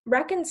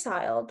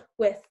reconciled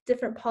with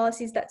different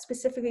policies that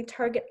specifically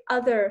target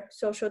other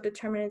social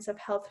determinants of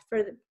health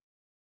for the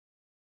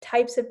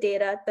types of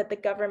data that the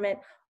government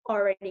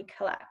already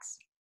collects.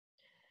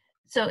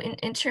 So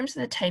in terms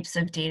of the types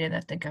of data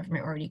that the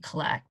government already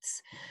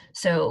collects,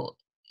 so,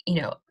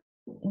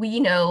 we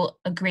know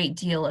a great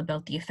deal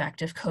about the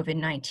effect of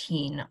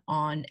COVID-19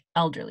 on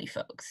elderly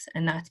folks,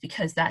 and that's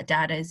because that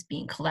data is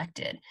being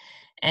collected.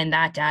 And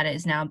that data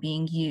is now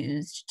being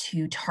used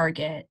to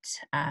target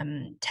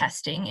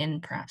testing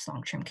in perhaps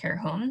long-term care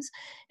homes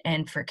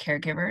and for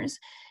caregivers.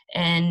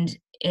 And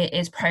it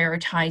is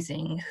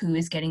prioritizing who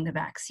is getting the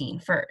vaccine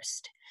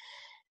first.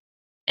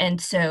 And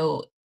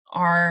so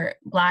are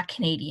Black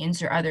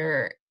Canadians or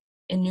other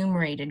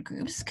enumerated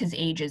groups, because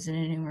age is an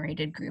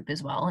enumerated group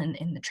as well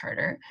in the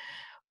Charter,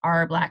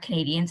 are Black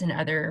Canadians and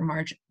other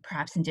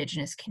perhaps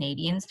Indigenous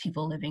Canadians,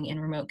 people living in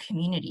remote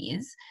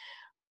communities,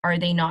 are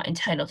they not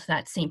entitled to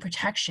that same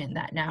protection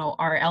that now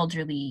our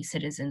elderly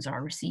citizens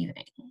are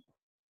receiving?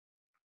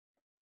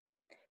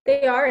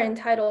 They are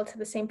entitled to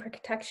the same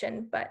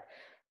protection, but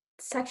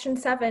Section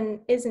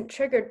 7 isn't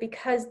triggered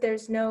because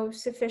there's no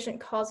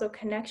sufficient causal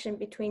connection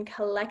between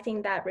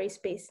collecting that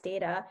race-based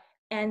data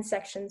and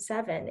Section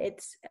 7.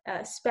 It's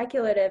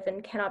speculative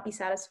and cannot be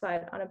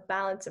satisfied on a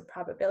balance of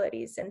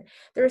probabilities. And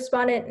the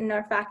respondent in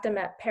our factum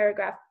at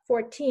paragraph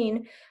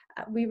 14,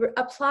 we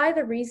apply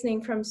the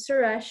reasoning from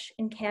Suresh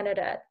in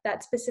Canada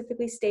that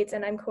specifically states,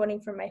 and I'm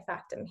quoting from my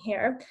factum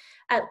here,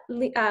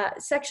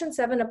 Section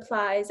 7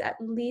 applies at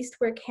least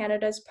where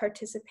Canada's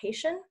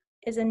participation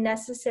is a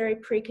necessary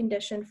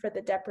precondition for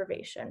the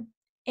deprivation,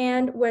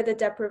 and where the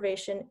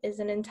deprivation is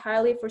an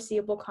entirely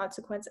foreseeable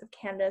consequence of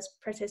Canada's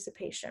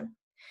participation.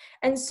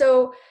 And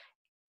so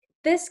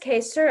this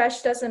case,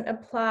 Suresh doesn't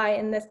apply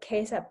in this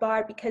case at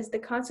bar because the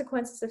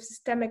consequences of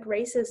systemic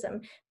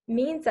racism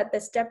means that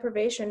this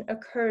deprivation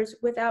occurs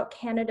without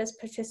Canada's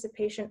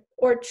participation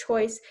or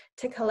choice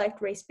to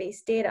collect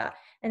race-based data,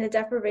 and the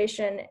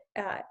deprivation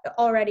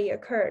already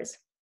occurs.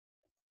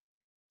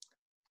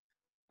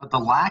 But the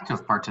lack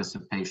of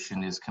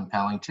participation is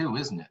compelling too,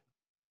 isn't it?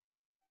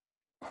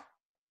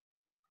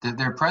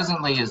 There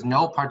presently is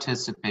no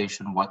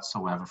participation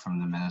whatsoever from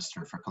the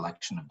minister for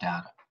collection of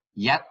data,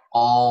 yet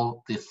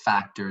all the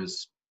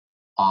factors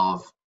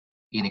of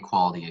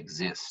inequality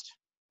exist.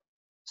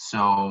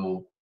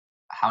 So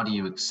how do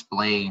you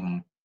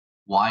explain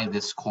why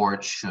this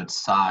court should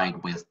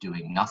side with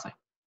doing nothing?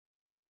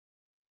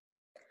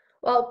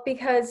 Well,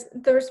 because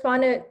the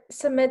respondent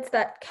submits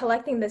that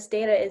collecting this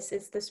data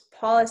is this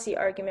policy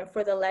argument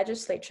for the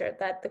legislature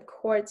that the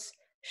courts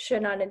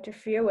should not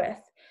interfere with.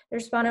 The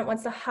respondent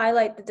wants to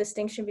highlight the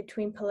distinction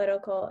between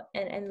political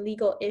and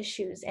legal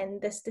issues,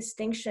 and this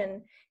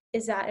distinction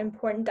is that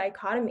important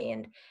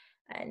dichotomy.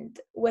 And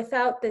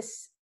without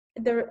this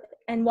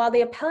and while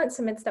the appellant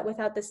submits that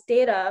without this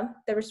data,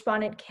 the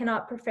respondent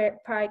cannot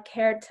provide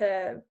care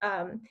to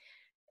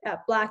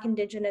Black,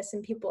 Indigenous,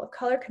 and people of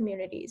color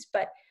communities,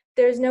 but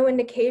there's no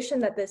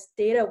indication that this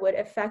data would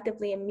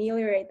effectively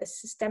ameliorate the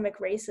systemic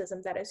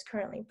racism that is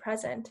currently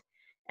present.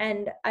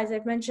 And as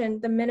I've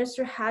mentioned, the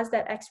minister has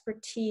that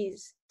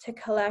expertise to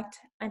collect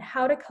and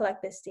how to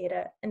collect this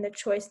data and the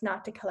choice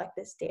not to collect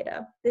this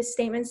data. This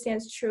statement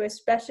stands true,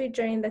 especially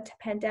during the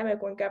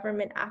pandemic when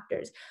government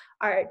actors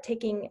are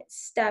taking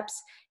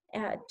steps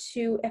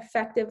to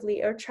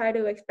effectively or try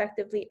to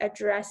effectively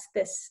address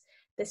this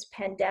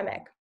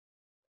pandemic.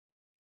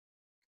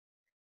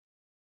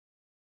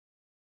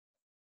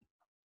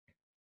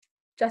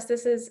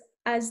 Justices,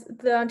 as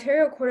the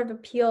Ontario Court of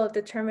Appeal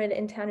determined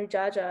in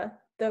Tanujaja,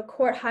 the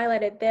court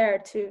highlighted there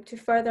to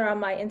further on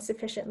my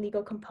insufficient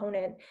legal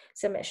component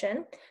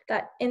submission,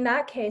 that in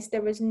that case,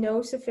 there was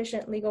no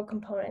sufficient legal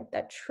component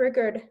that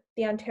triggered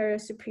the Ontario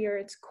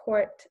Superior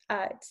Court's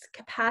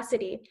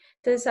capacity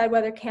to decide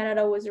whether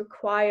Canada was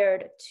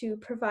required to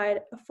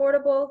provide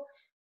affordable,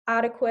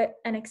 adequate,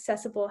 and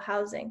accessible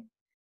housing.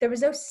 There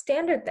was no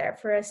standard there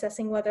for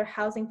assessing whether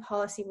housing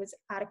policy was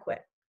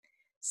adequate.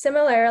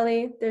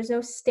 Similarly, there's no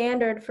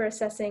standard for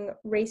assessing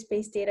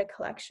race-based data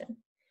collection.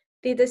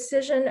 The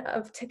decision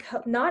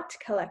not to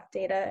collect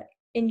data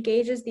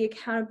engages the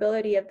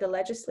accountability of the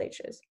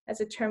legislatures,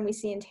 as a term we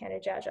see in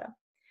Tanujaja.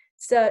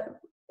 So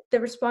the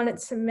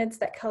respondent submits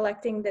that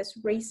collecting this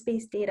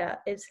race-based data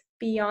is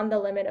beyond the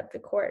limit of the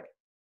court.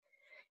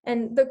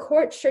 And the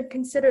court should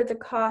consider the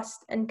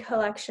cost and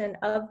collection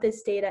of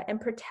this data and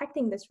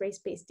protecting this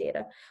race-based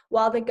data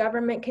while the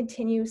government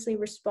continuously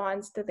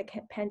responds to the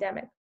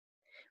pandemic.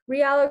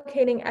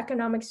 Reallocating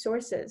economic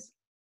sources.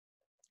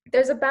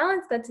 There's a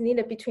balance that's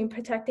needed between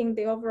protecting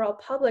the overall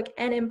public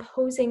and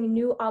imposing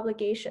new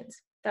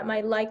obligations that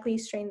might likely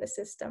strain the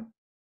system.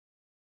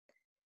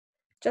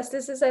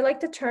 Justices, I'd like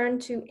to turn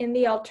to in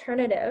the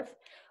alternative,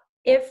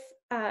 if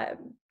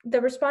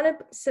the respondent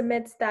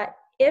submits that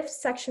if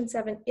Section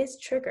 7 is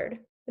triggered,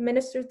 the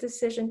minister's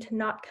decision to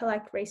not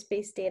collect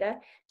race-based data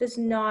does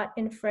not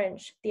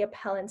infringe the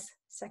appellant's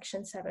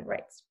Section 7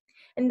 rights.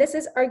 And this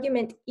is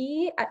argument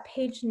E at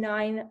page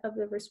 9 of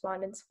the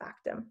respondent's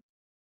factum.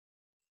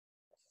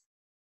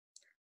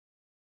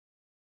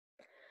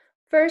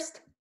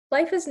 First,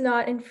 life is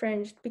not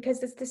infringed because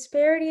the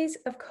disparities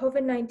of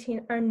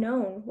COVID-19 are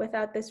known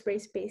without this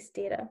race-based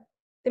data.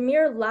 The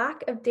mere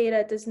lack of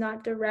data does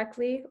not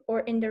directly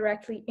or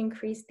indirectly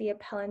increase the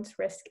appellant's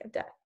risk of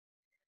death.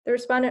 The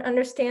respondent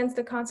understands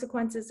the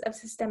consequences of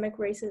systemic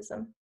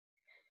racism.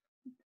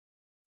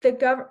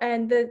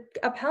 The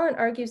appellant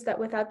argues that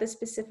without this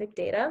specific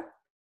data,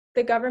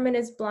 the government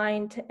is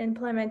blind to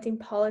implementing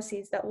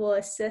policies that will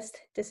assist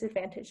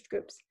disadvantaged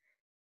groups.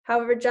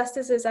 However,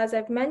 justices, as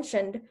I've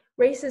mentioned,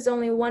 race is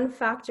only one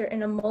factor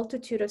in a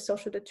multitude of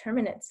social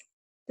determinants.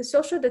 The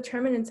social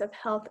determinants of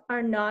health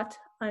are not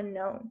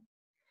unknown.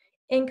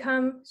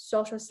 Income,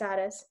 social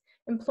status,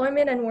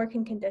 employment and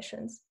working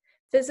conditions,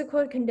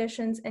 physical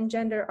conditions, and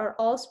gender are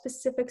all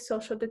specific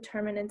social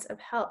determinants of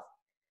health.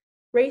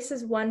 Race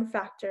is one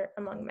factor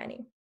among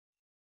many.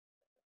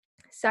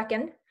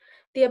 Second,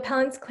 the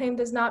appellant's claim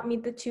does not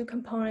meet the two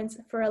components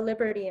for a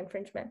liberty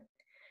infringement.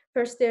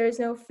 First, there is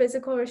no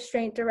physical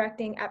restraint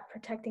directing at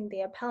protecting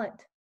the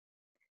appellant.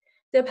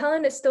 The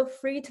appellant is still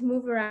free to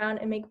move around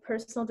and make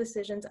personal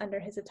decisions under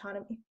his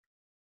autonomy.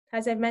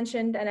 As I've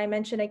mentioned, and I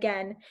mention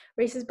again,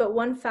 race is but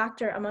one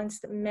factor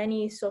amongst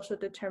many social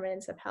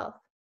determinants of health.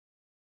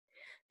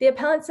 The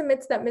appellant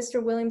submits that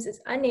Mr. Williams is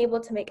unable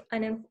to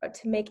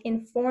make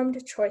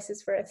informed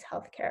choices for his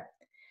health care.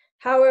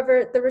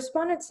 However, the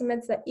respondent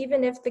submits that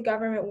even if the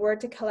government were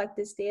to collect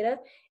this data,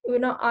 it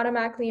would not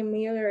automatically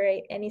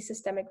ameliorate any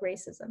systemic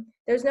racism.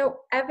 There's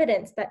no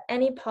evidence that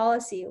any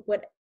policy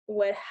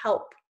would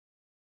help.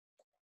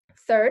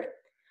 Third,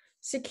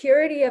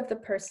 security of the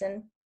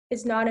person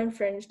is not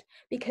infringed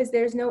because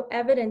there's no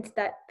evidence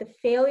that the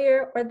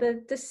failure or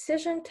the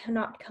decision to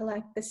not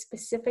collect the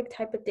specific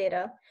type of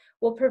data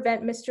will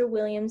prevent Mr.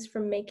 Williams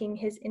from making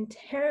his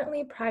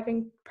inherently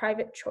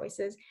private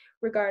choices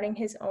regarding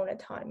his own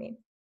autonomy.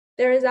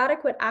 There is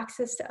adequate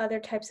access to other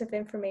types of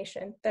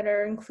information that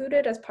are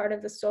included as part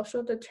of the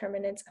social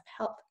determinants of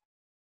health.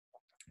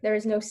 There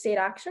is no state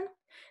action.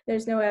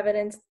 There's no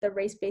evidence that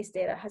race-based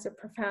data has a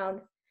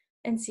profound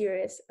and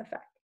serious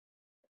effect.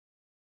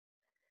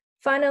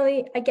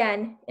 Finally,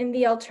 again, in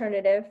the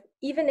alternative,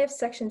 even if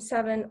Section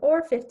 7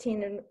 or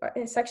 15,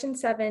 Section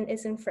 7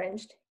 is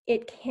infringed,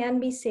 it can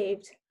be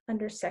saved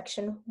under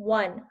Section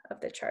 1 of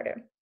the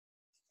Charter.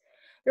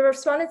 The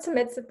respondent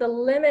submits that the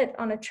limit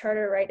on a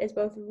charter right is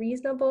both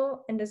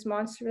reasonable and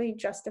demonstrably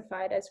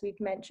justified, as we've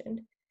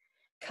mentioned.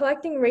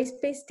 Collecting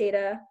race-based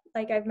data,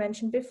 like I've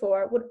mentioned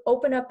before, would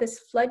open up this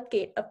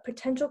floodgate of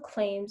potential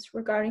claims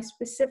regarding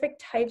specific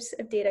types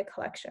of data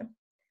collection.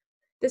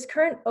 This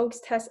current Oakes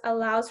test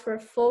allows for a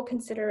full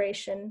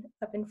consideration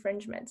of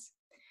infringements.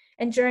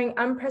 And during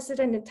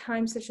unprecedented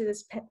times such as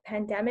this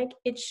pandemic,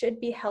 it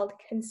should be held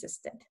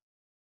consistent.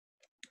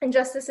 And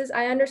Justices,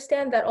 I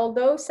understand that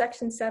although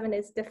Section 7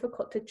 is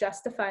difficult to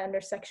justify under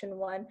Section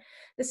 1,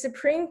 the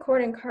Supreme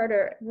Court in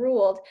Carter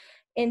ruled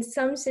in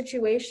some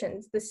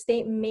situations the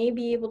state may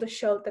be able to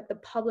show that the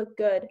public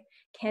good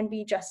can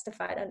be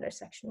justified under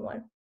Section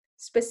 1.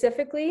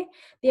 Specifically,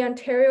 the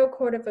Ontario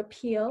Court of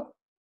Appeal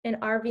in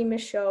R.V.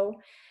 Michaud,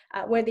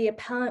 where the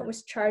appellant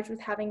was charged with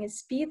having his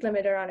speed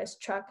limiter on his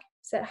truck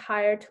set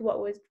higher to what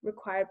was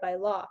required by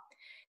law.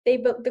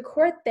 The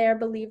court there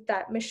believed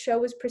that Michaud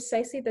was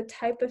precisely the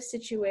type of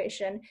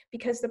situation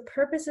because the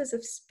purposes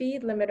of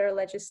speed limiter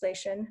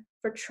legislation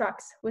for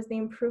trucks was the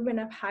improvement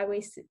of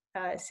highway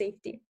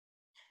safety.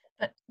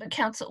 But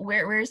counsel,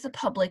 where's the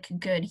public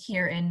good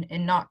here in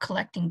not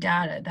collecting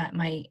data that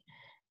might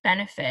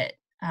benefit,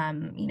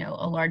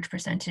 a large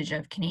percentage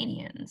of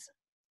Canadians?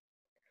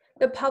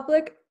 The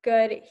public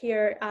good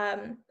here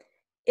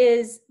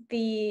is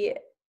the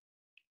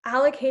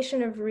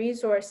allocation of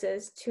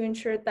resources to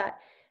ensure that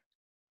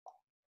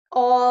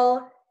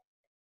all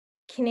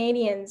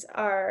Canadians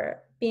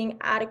are being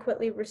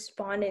adequately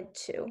responded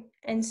to.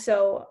 And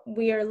so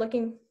we are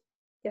looking,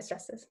 yes,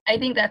 Justice. I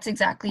think that's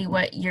exactly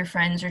what your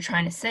friends are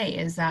trying to say,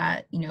 is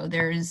that,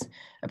 there's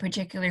a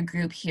particular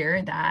group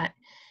here that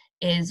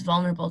is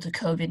vulnerable to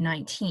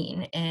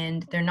COVID-19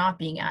 and they're not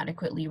being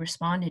adequately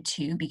responded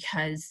to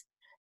because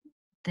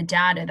the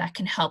data that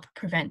can help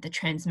prevent the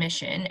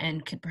transmission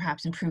and could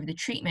perhaps improve the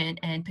treatment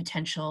and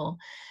potential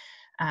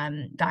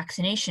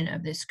vaccination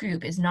of this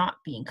group is not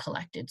being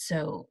collected.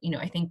 So,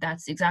 I think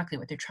that's exactly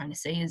what they're trying to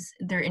say, is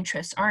their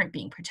interests aren't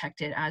being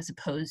protected as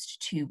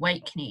opposed to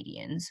white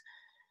Canadians.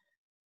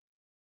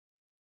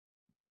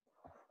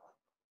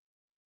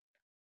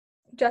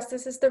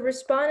 Justices,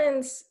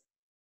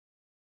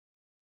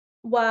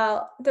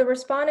 while the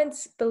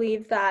respondents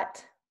believe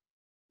that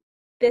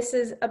this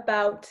is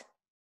about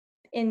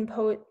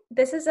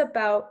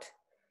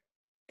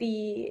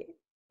the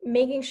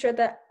making sure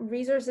that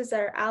resources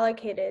are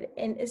allocated,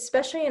 and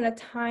especially in a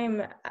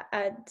time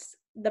as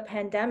the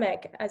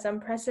pandemic, as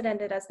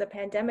unprecedented as the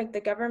pandemic, the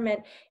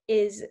government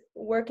is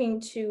working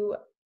to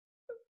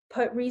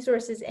put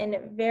resources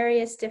in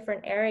various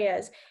different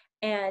areas.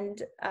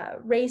 And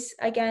race,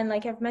 again,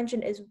 like I've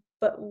mentioned, is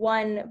but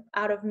one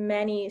out of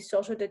many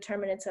social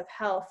determinants of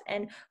health,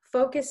 and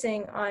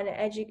focusing on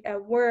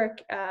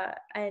work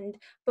and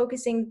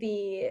focusing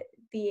the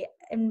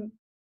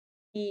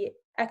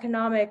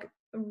economic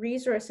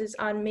resources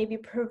on maybe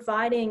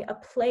providing a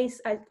place,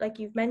 like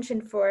you've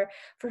mentioned, for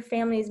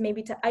families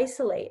maybe to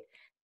isolate,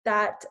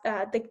 that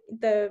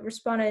the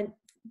respondent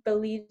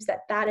believes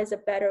that that is a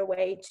better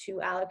way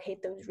to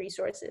allocate those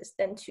resources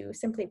than to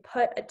simply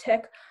put a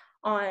tick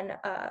on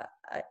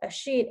a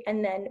sheet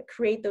and then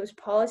create those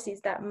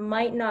policies that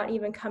might not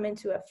even come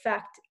into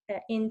effect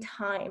in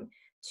time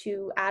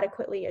to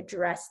adequately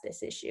address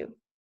this issue.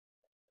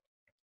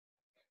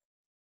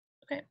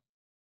 Okay.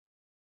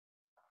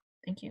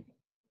 Thank you.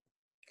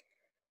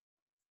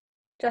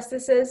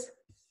 Justices,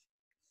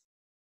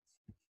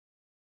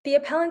 the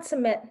appellants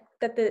submit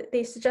that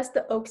they suggest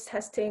the Oakes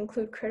test to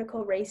include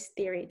critical race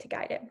theory to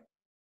guide it.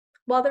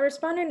 While the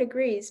respondent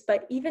agrees,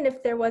 but even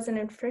if there was an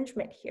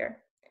infringement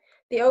here,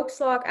 the Oakes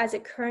law as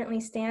it currently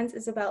stands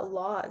is about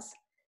laws.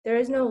 There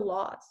is no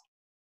laws.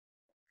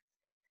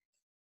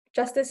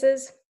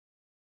 Justices,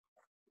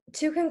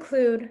 to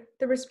conclude,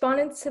 the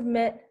respondents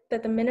submit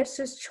that the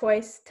minister's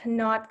choice to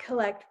not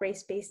collect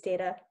race-based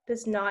data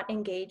does not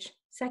engage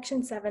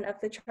Section 7 of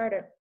the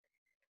Charter.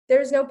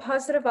 There is no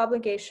positive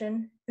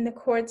obligation, and the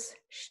courts,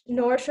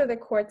 nor should the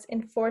courts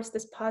enforce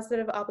this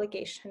positive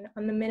obligation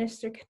on the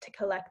minister to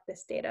collect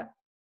this data.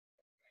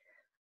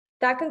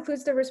 That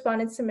concludes the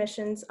respondent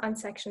submissions on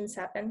Section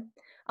 7.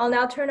 I'll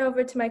now turn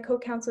over to my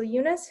co-counsel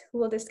Eunice, who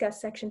will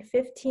discuss Section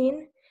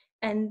 15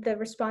 and the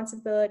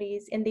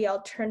responsibilities in the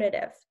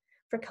alternative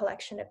for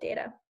collection of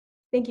data.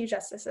 Thank you,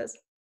 Justices.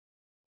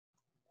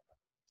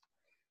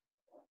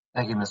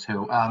 Thank you, Ms.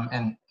 Hu.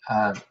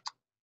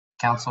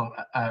 Counsel,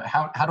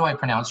 how do I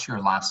pronounce your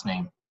last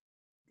name?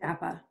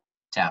 Dappa.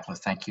 Dappa,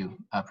 thank you.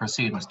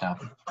 Proceed, Ms.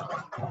 Dappa.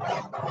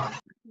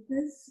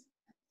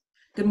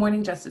 Good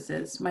morning,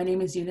 Justices. My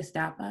name is Eunice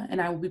Dappa,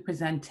 and I will be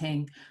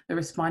presenting the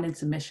respondent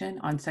submission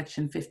on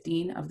Section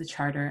 15 of the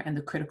Charter and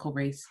the critical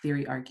race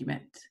theory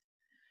argument.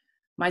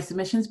 My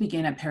submissions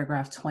begin at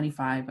paragraph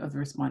 25 of the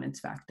respondent's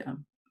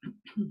factum.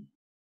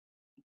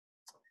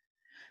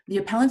 The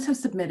appellants have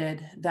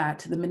submitted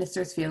that the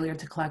minister's failure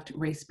to collect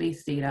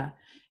race-based data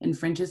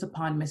infringes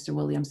upon Mr.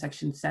 Williams'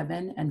 Section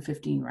 7 and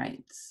 15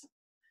 rights.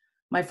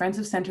 My friends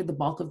have centered the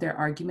bulk of their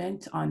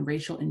argument on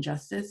racial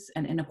injustice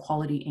and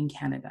inequality in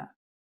Canada.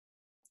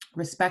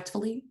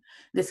 Respectfully,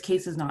 this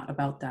case is not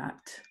about that.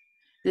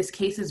 This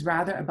case is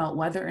rather about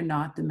whether or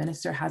not the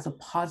minister has a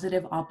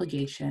positive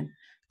obligation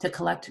to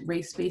collect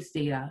race-based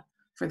data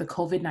for the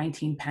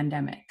COVID-19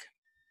 pandemic.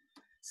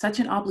 Such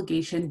an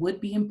obligation would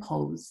be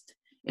imposed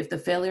if the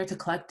failure to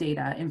collect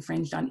data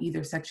infringed on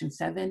either Section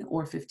 7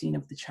 or 15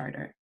 of the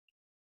Charter.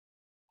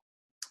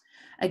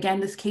 Again,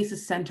 this case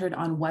is centered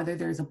on whether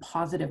there is a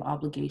positive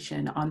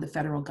obligation on the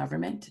federal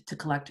government to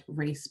collect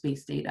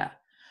race-based data,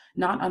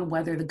 not on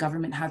whether the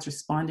government has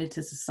responded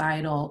to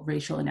societal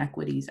racial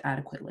inequities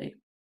adequately.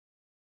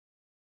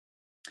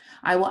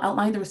 I will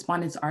outline the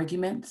respondents'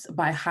 arguments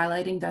by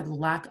highlighting that the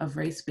lack of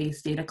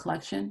race-based data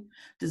collection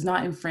does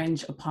not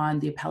infringe upon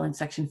the appellant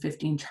Section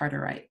 15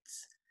 charter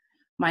rights.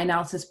 My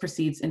analysis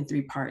proceeds in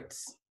 3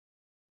 parts.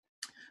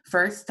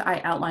 First,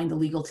 I outline the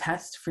legal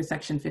test for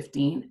Section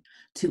 15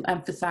 to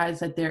emphasize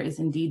that there is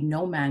indeed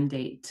no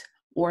mandate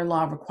or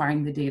law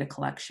requiring the data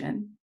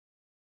collection.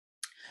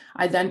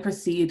 I then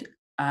proceed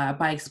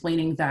by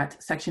explaining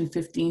that Section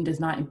 15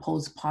 does not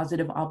impose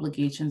positive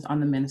obligations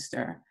on the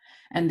minister,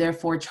 and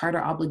therefore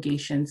charter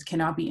obligations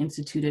cannot be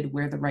instituted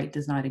where the right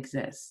does not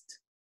exist.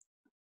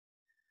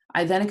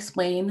 I then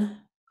explain,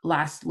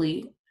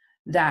 lastly,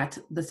 that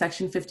the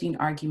Section 15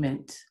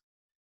 argument,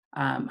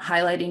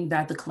 highlighting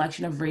that the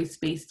collection of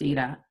race-based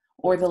data,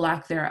 or the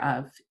lack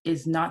thereof,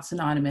 is not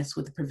synonymous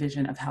with the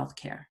provision of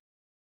healthcare.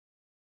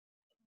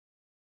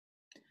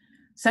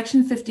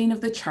 Section 15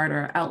 of the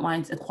Charter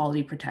outlines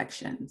equality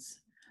protections.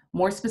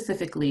 More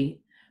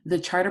specifically, the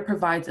Charter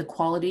provides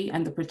equality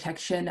and the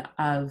protection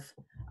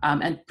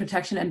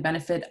and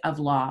benefit of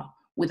law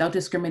without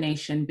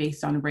discrimination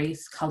based on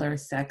race, color,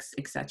 sex,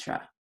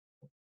 etc.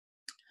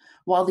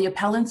 While the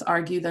appellants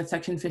argue that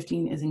Section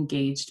 15 is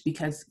engaged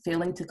because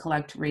failing to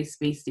collect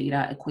race-based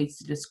data equates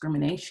to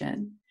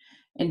discrimination,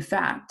 in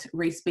fact,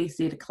 race-based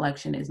data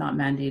collection is not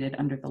mandated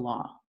under the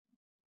law.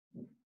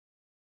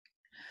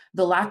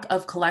 The lack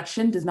of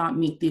collection does not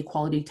meet the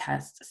equality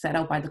test set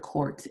out by the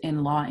court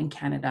in law in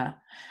Canada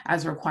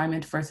as a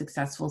requirement for a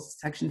successful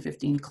Section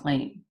 15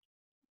 claim.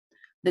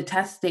 The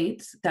test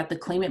states that the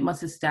claimant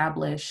must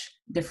establish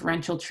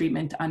differential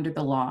treatment under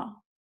the law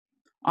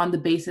on the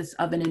basis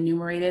of an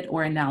enumerated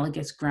or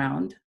analogous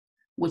ground,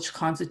 which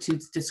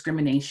constitutes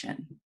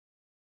discrimination.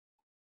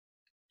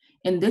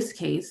 In this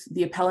case,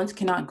 the appellant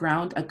cannot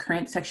ground a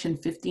current Section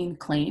 15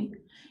 claim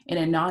in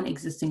a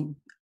non-existent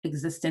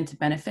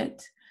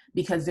benefit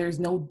because there is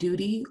no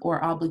duty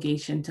or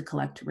obligation to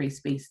collect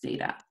race-based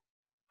data.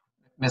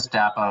 Ms.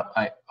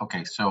 Dappa,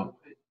 okay, so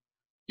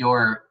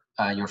your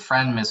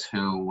friend, Ms.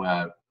 Hu,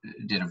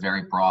 did a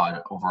very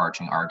broad,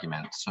 overarching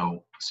argument.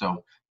 So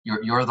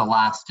you're the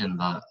last in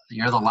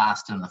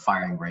the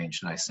firing range,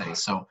 should I say?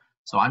 So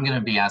I'm going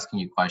to be asking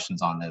you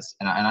questions on this,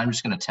 and I'm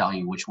just going to tell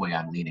you which way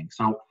I'm leaning.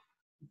 So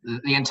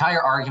the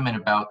entire argument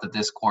about that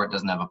this court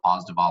doesn't have a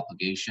positive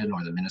obligation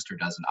or the minister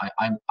doesn't,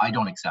 I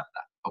don't accept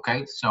that.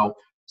 Okay, so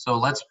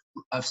let's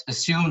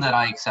assume that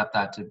I accept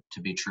that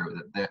to be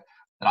true, that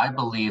I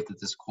believe that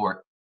this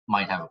court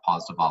might have a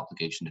positive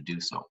obligation to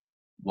do so.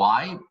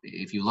 Why?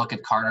 If you look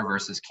at Carter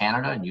versus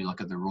Canada and you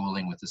look at the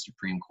ruling with the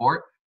Supreme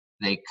Court,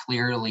 they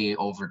clearly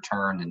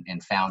overturned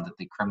and found that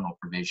the criminal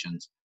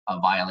provisions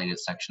violated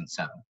Section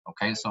 7.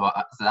 Okay, so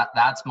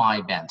that's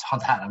my bent on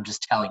that. I'm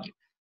just telling you.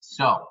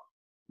 So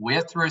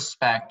with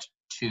respect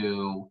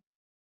to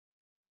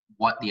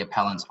what the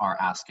appellants are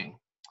asking,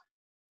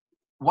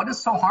 what is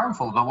so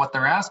harmful about what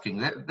they're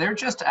asking? They're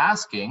just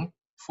asking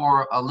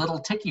for a little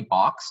ticky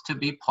box to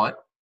be put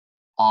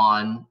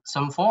on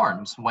some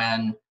forms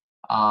when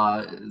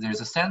there's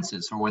a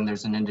census or when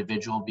there's an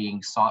individual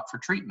being sought for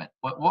treatment.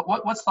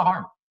 What's the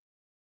harm?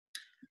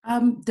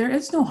 There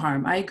is no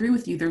harm. I agree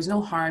with you. There's no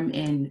harm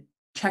in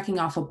checking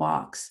off a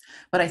box,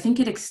 but I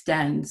think it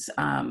extends,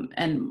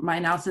 and my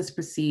analysis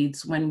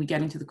proceeds when we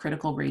get into the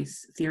critical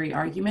race theory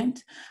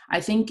argument.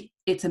 I think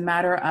it's a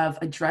matter of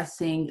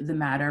addressing the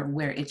matter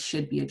where it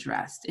should be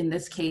addressed. In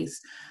this case,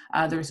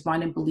 the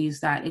respondent believes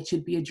that it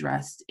should be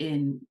addressed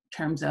in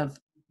terms of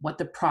what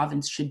the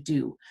province should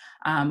do.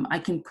 I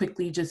can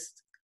quickly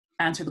just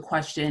answer the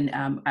question.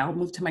 I'll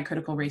move to my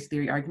critical race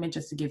theory argument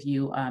just to give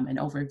you an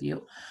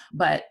overview.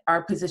 But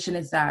our position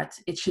is that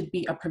it should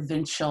be a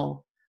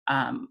provincial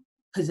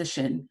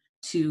position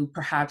to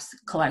perhaps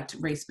collect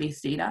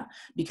race-based data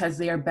because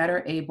they are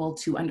better able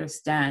to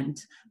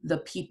understand the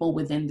people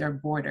within their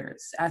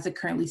borders. As it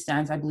currently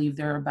stands, I believe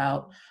there are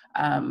about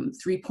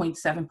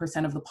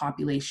 3.7% of the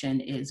population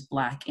is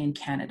Black in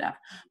Canada,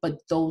 but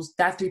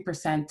that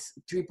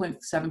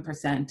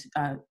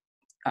 3.7%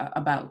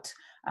 about,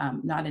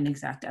 not an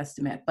exact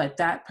estimate, but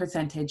that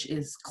percentage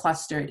is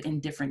clustered in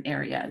different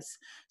areas.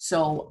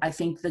 So I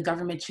think the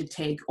government should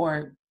take,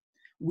 or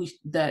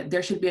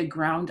there should be a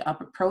ground up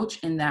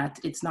approach in that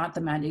it's not the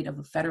mandate of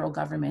the federal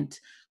government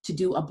to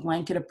do a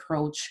blanket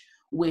approach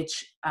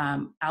which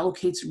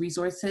allocates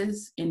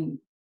resources in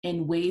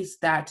ways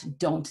that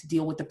don't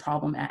deal with the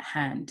problem at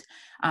hand.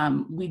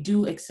 We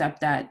do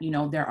accept that,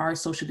 there are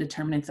social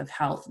determinants of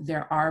health.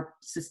 There are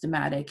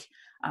systematic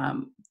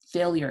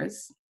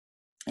failures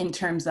in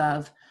terms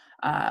of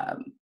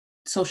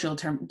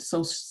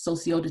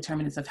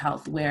socio-determinants of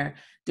health, where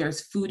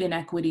there's food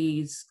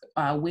inequities,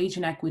 wage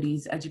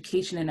inequities,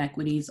 education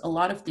inequities, a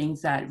lot of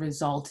things that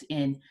result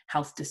in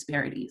health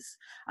disparities.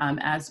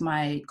 As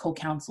my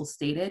co-counsel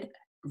stated,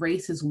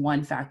 race is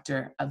one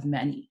factor of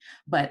many,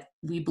 but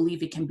we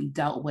believe it can be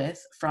dealt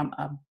with from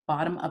a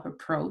bottom-up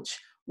approach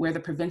where the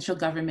provincial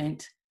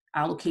government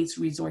allocates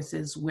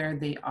resources where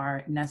they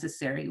are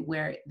necessary,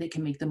 where they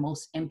can make the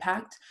most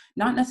impact,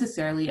 not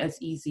necessarily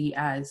as easy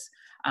as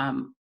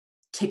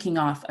ticking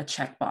off a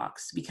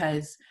checkbox,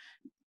 because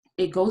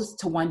it goes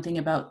to one thing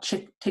about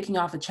ticking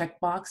off a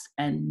checkbox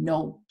and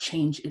no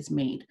change is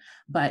made.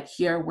 But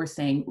here we're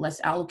saying, let's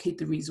allocate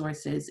the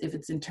resources. If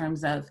it's in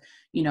terms of,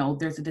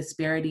 there's a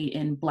disparity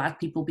in Black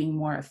people being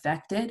more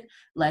affected,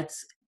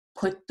 let's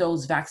put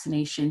those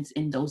vaccinations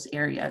in those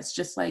areas.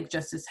 Just like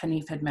Justice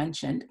Hanif had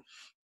mentioned,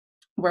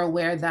 we're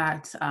aware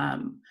that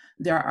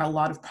there are a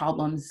lot of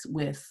problems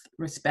with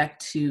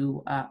respect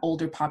to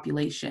older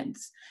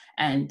populations.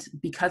 And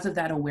because of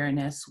that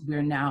awareness,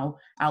 we're now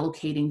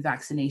allocating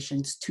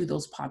vaccinations to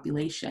those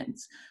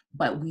populations.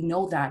 But we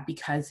know that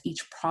because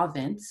each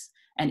province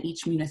and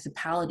each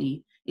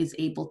municipality is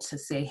able to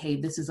say, hey,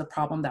 this is a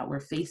problem that we're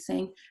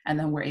facing, and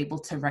then we're able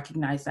to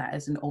recognize that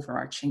as an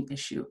overarching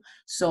issue.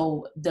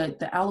 So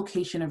the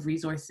allocation of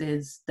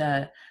resources,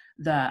 the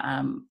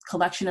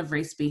collection of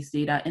race-based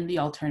data in the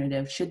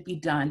alternative should be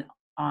done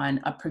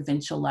on a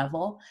provincial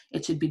level,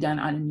 it should be done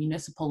on a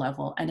municipal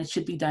level, and it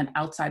should be done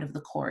outside of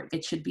the court.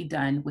 It should be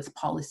done with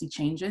policy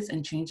changes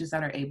and changes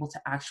that are able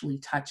to actually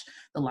touch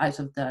the lives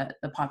of the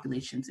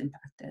populations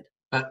impacted.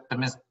 But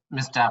Ms.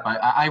 Dapp,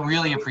 I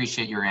really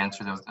appreciate your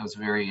answer. That was a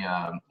very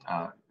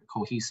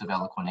cohesive,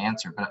 eloquent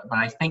answer, but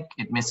I think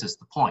it misses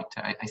the point.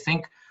 I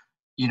think,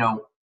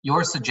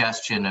 your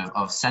suggestion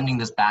of sending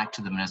this back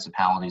to the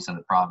municipalities and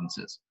the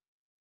provinces,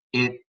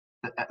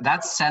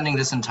 that's sending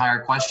this entire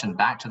question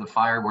back to the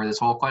fire where this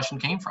whole question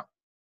came from.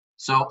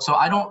 So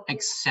I don't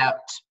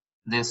accept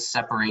this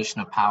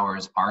separation of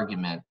powers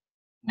argument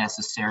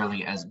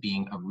necessarily as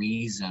being a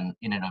reason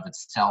in and of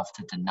itself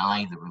to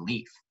deny the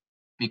relief,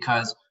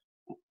 because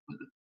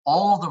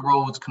all the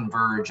roads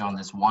converge on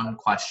this one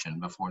question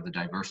before the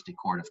Diversity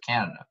Court of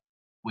Canada,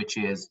 which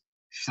is,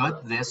 should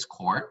this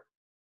court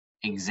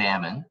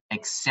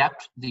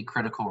accept the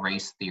critical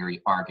race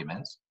theory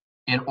arguments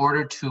in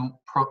order to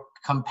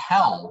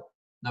compel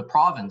the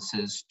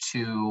provinces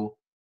to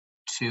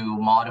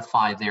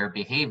modify their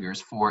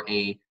behaviors for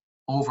a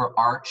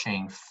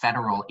overarching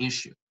federal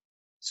issue?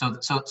 So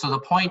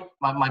the point,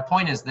 my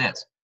point is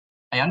this: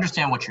 I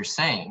understand what you're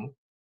saying,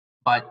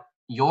 but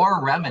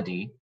your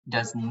remedy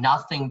does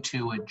nothing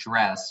to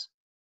address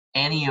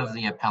any of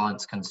the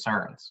appellant's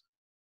concerns.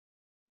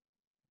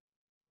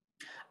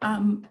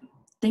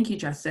 Thank you,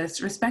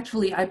 Justice.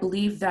 Respectfully, I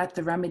believe that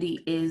the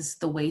remedy is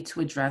the way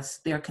to address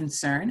their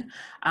concern.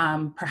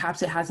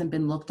 Perhaps it hasn't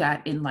been looked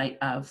at in light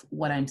of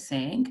what I'm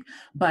saying,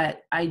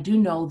 but I do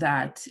know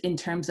that in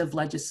terms of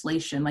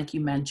legislation, like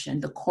you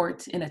mentioned, the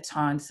court in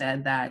Eton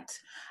said that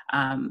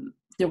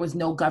there was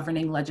no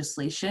governing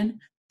legislation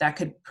that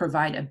could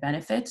provide a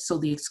benefit, so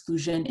the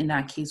exclusion in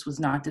that case was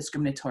not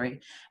discriminatory.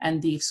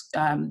 And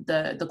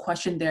the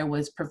question there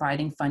was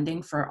providing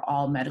funding for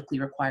all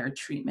medically required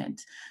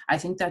treatment. I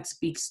think that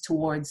speaks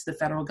towards the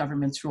federal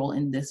government's role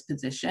in this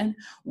position,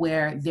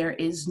 where there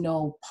is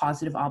no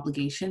positive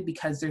obligation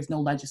because there's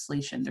no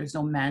legislation, there's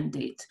no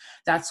mandate.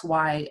 That's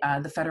why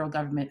the federal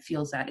government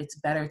feels that it's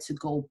better to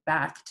go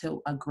back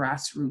to a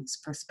grassroots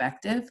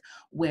perspective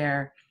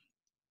where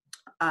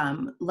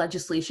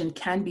legislation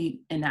can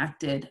be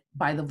enacted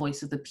by the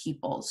voice of the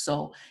people.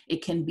 So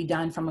it can be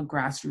done from a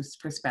grassroots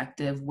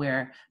perspective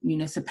where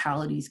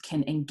municipalities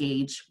can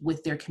engage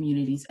with their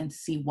communities and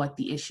see what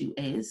the issue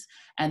is,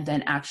 and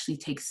then actually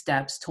take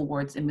steps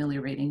towards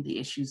ameliorating the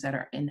issues that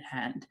are in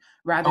hand.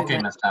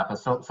 Okay, Ms. Tappa,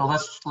 so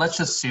let's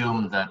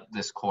assume that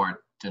this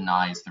court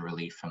denies the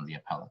relief from the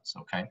appellants,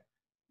 okay?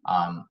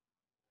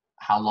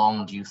 How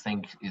long do you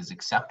think is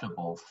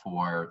acceptable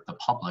for the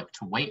public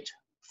to wait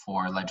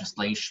for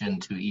legislation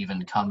to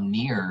even come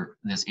near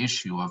this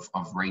issue of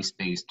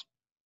race-based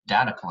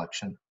data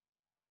collection?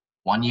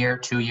 1 year,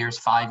 2 years,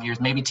 5 years,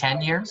 maybe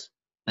 10 years?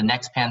 The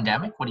next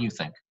pandemic? What do you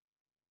think?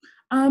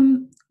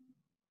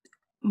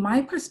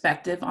 My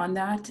perspective on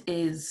that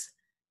is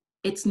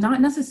it's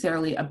not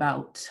necessarily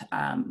about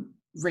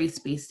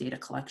race-based data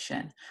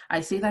collection.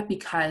 I say that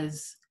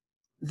because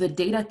the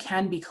data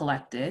can be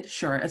collected,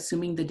 sure,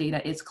 assuming the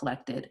data is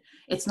collected.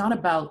 It's not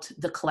about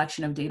the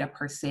collection of data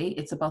per se,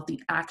 it's about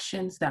the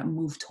actions that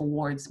move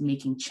towards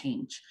making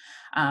change.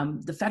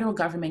 The federal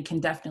government can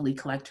definitely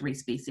collect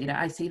race-based data.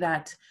 I say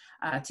that,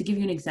 to give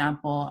you an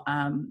example,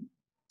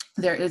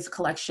 there is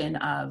collection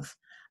of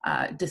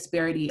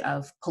disparity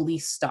of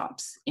police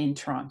stops in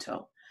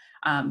Toronto.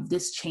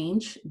 This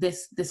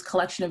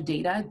collection of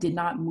data did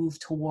not move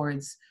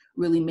towards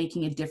really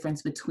making a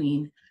difference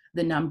between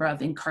the number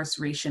of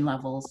incarceration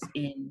levels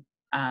in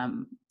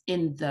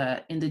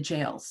the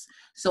jails.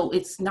 So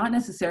it's not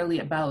necessarily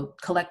about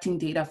collecting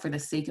data for the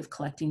sake of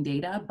collecting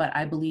data, but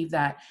I believe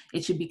that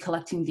it should be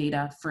collecting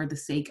data for the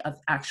sake of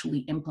actually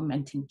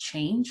implementing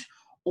change,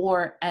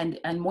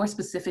 and more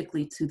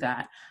specifically to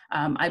that,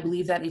 I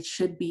believe that it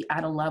should be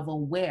at a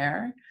level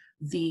where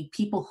the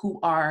people who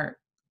are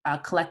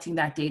collecting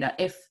that data,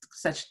 if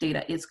such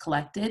data is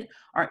collected,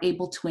 are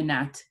able to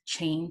enact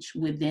change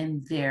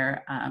within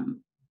their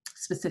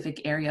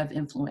specific area of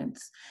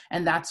influence.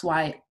 And that's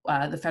why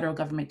the federal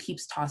government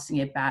keeps tossing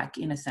it back,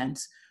 in a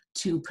sense,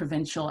 to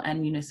provincial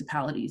and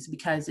municipalities,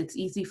 because it's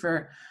easy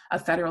for a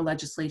federal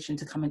legislation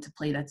to come into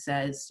play that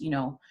says, you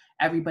know,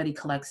 everybody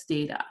collects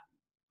data,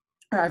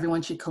 or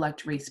everyone should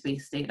collect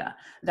race-based data.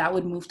 That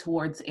would move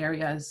towards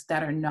areas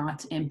that are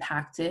not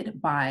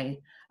impacted by,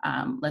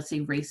 let's say,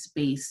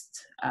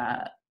 race-based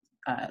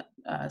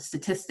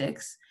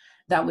statistics,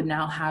 that would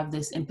now have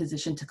this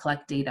imposition to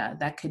collect data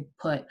that could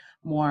put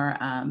more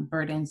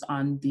burdens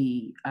on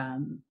the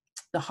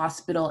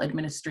hospital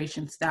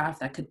administration staff,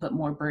 that could put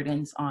more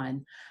burdens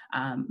on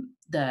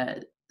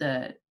the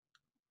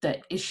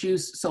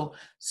issues. So,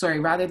 sorry,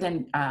 rather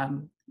than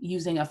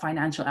using a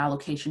financial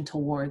allocation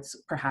towards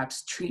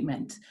perhaps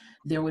treatment,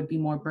 there would be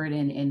more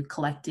burden in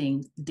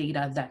collecting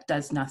data that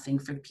does nothing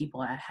for the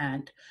people at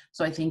hand.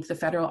 So I think the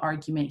federal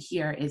argument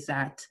here is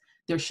that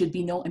there should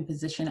be no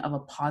imposition of a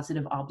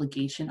positive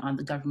obligation on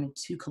the government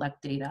to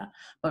collect data,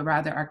 but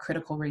rather our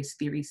critical race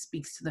theory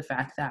speaks to the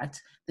fact that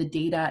the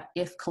data,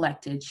 if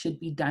collected, should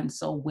be done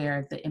so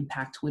where the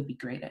impact would be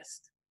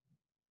greatest.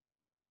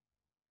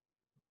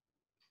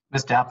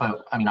 Ms.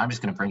 Dappa, I mean, I'm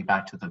just going to bring you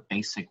back to the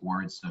basic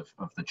words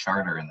of the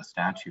charter and the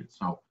statute.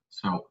 So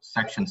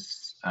section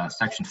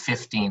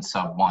 15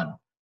 sub 1,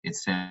 it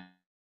says,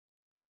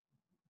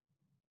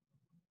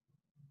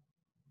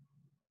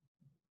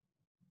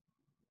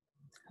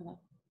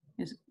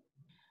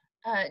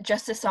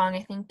 Justice Song,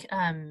 I think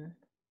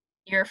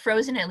you're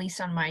frozen, at least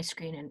on my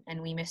screen,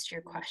 and we missed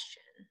your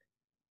question.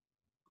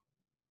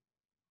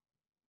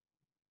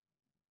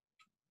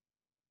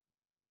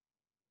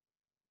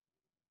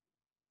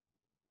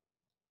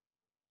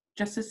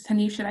 Justice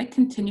Tani, should I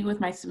continue with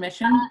my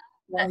submission?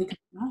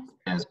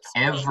 As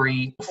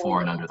every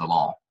before and under the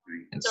law.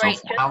 And sorry,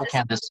 so how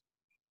can this...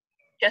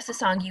 Justice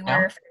Song, you were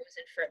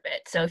frozen for a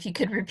bit, so if you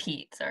could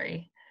repeat,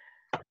 sorry.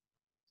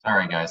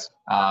 Sorry, guys.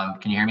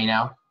 Can you hear me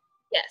now?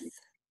 Yes.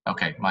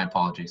 Okay, my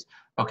apologies.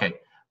 Okay,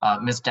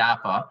 Ms.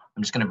 Dappa,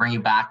 I'm just going to bring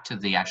you back to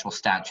the actual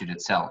statute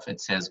itself.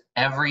 It says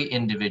every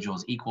individual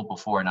is equal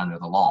before and under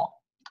the law,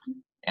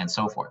 and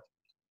so forth.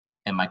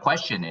 And my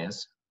question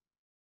is,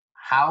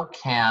 how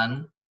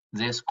can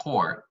this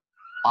court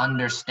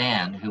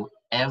understand who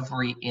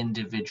every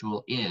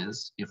individual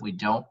is if we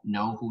don't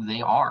know who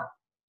they are?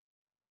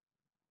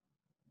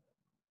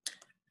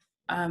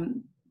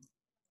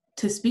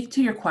 To speak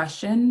to your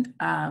question,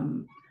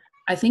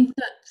 I think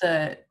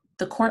that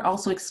the court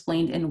also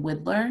explained in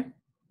Widler,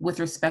 with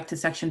respect to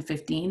section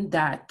 15,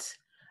 that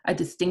a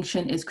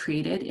distinction is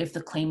created if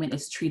the claimant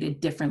is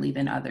treated differently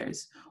than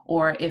others,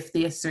 or if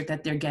they assert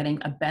that they're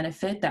getting a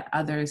benefit that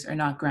others are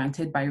not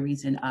granted by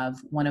reason of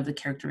one of the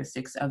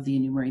characteristics of the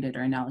enumerated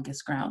or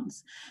analogous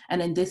grounds. And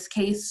in this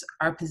case,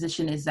 our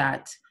position is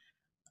that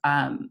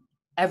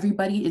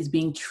everybody is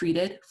being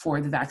treated for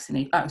the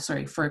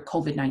for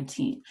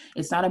COVID-19.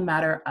 It's not a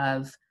matter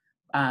of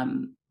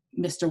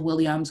Mr.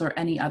 Williams or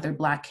any other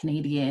Black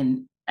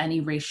Canadian,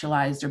 any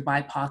racialized or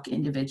BIPOC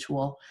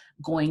individual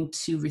going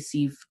to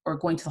receive or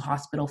going to the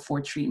hospital for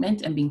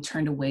treatment and being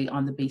turned away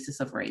on the basis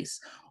of race,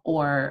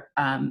 or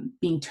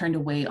being turned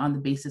away on the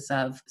basis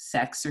of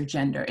sex or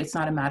gender. It's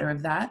not a matter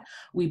of that.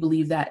 We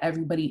believe that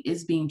everybody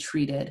is being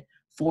treated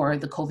for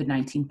the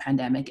COVID-19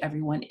 pandemic.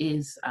 Everyone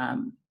is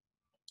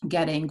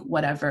getting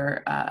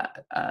whatever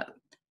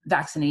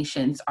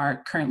vaccinations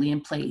are currently in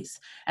place.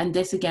 And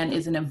this, again,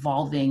 is an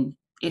evolving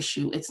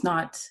issue. It's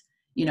not,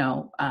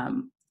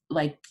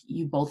 like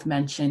you both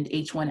mentioned,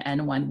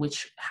 H1N1,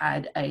 which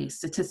had a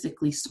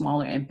statistically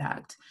smaller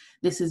impact.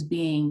 This is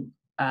being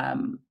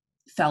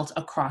felt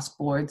across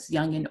boards,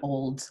 young and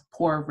old,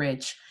 poor,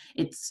 rich.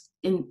 It's,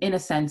 in a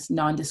sense,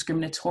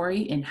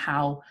 non-discriminatory in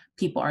how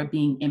people are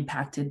being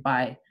impacted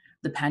by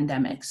the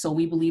pandemic. So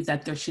we believe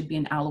that there should be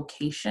an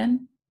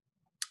allocation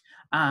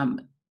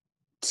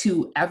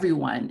to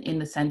everyone, in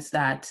the sense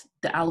that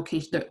the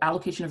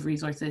allocation of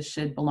resources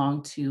should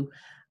belong to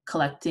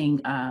collecting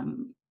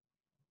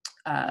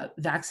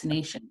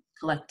vaccination,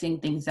 collecting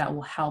things that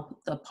will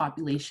help the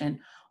population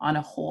on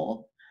a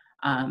whole,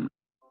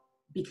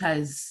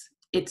 because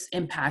its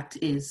impact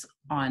is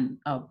on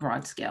a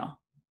broad scale.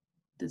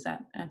 Does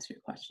that answer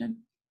your question?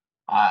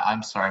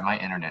 I'm sorry, my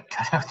internet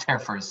cut out there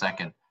for a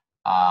second.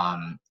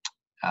 Can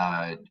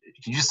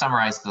you just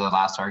summarize the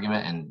last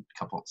argument in a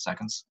couple of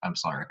seconds? I'm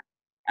sorry.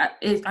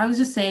 I was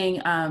just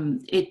saying,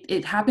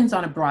 it happens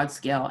on a broad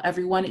scale.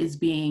 Everyone is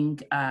being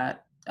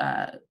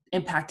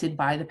impacted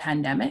by the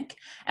pandemic,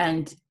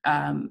 and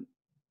I'm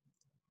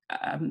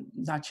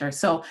not sure.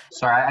 So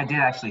sorry, I did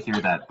actually hear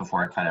that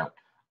before I cut out.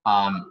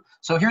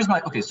 So here's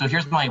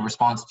my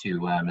response to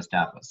Ms.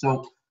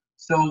 Dappa.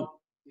 So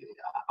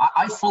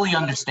I fully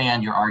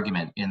understand your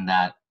argument in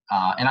that,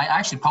 and I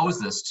actually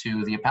posed this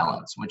to the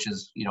appellants, which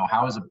is,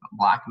 how is a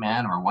Black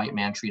man or a white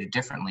man treated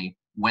differently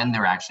when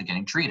they're actually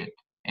getting treated?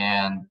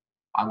 And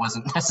I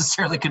wasn't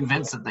necessarily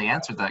convinced that they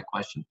answered that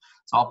question.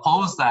 So I'll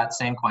pose that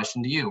same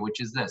question to you, which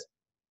is this.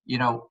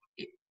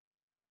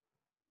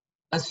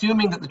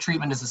 Assuming that the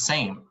treatment is the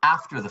same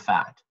after the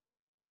fact,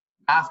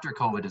 after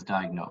COVID is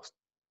diagnosed,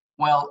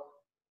 well,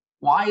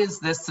 why is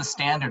this the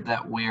standard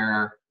that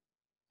we're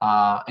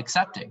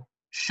accepting?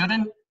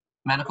 Shouldn't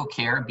medical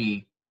care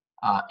be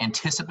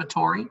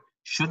anticipatory?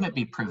 Shouldn't it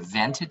be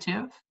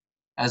preventative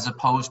as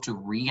opposed to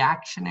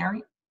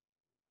reactionary?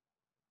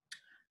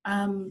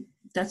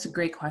 That's a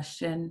great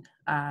question,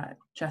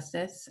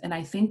 Justice. And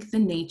I think the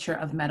nature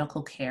of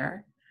medical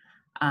care,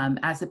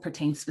 as it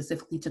pertains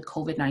specifically to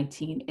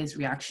COVID-19, is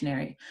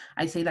reactionary.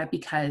 I say that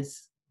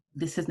because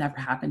this has never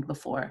happened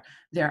before.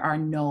 There are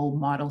no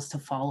models to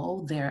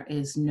follow. There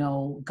is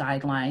no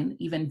guideline.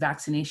 Even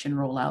vaccination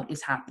rollout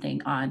is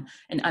happening on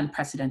an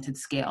unprecedented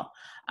scale.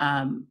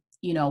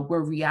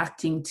 We're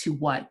reacting to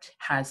what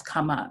has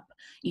come up.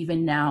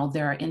 Even now,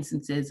 there are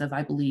instances of,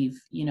 I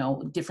believe,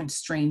 different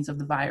strains of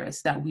the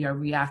virus that we are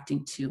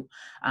reacting to.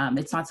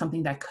 It's not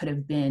something that could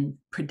have been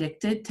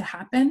predicted to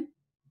happen.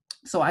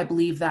 So I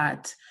believe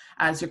that,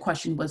 as your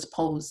question was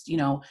posed,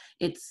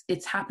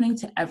 it's happening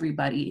to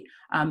everybody.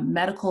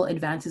 Medical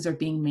advances are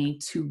being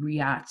made to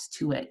react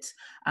to it.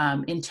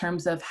 In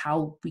terms of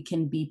how we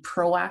can be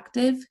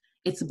proactive,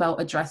 it's about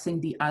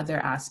addressing the other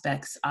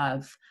aspects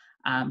of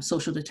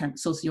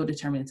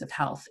socio-determinants of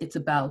health. It's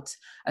about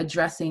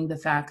addressing the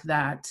fact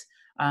that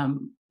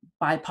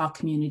BIPOC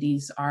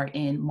communities are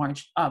in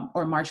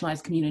or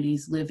marginalized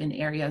communities live in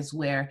areas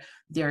where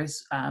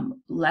there's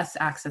less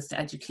access to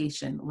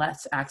education,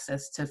 less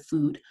access to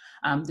food.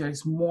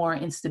 There's more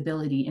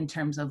instability in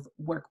terms of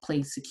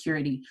workplace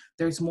security.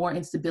 There's more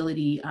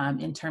instability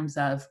in terms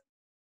of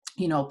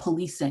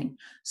policing.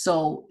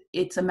 So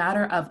it's a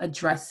matter of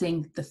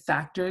addressing the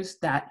factors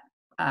that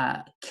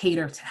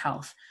cater to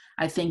health.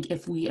 I think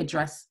if we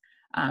address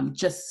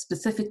just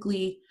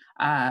specifically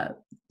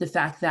the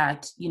fact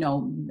that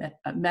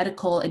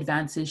medical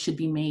advances should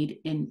be made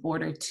in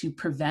order to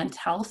prevent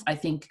health, I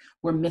think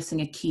we're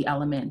missing a key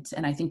element.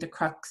 And I think the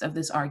crux of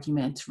this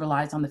argument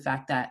relies on the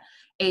fact that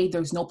A,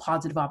 there's no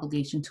positive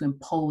obligation to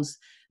impose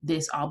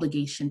this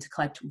obligation to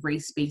collect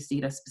race-based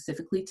data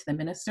specifically to the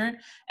minister,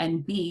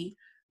 and B,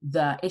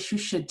 the issue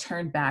should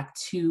turn back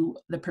to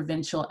the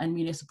provincial and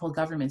municipal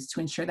governments to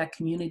ensure that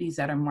communities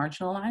that are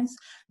marginalized,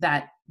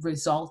 that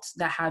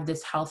have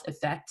this health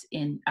effect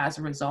as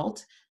a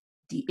result,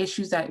 the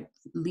issues that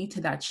lead to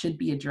that should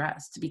be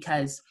addressed.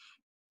 Because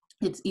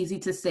it's easy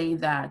to say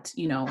that,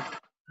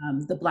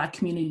 the Black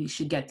community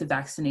should get the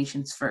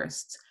vaccinations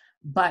first,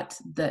 but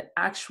the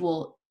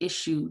actual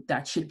issue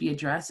that should be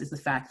addressed is the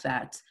fact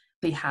that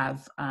they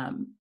have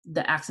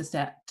the access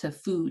to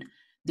food.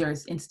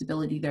 There's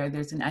instability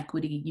there's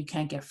inequity. You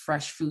can't get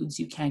fresh foods.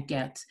 You can't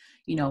get,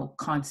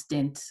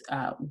 constant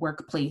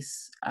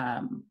workplace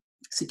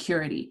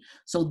security.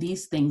 So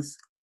these things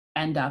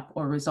end up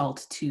or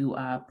result to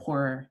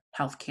poorer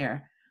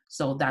healthcare.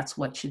 So that's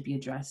what should be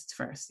addressed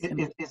first.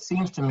 It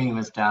seems to me,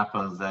 Ms.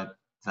 Dappa,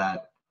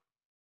 that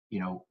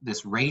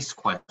this race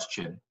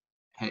question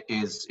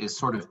is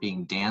sort of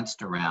being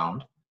danced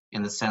around,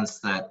 in the sense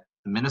that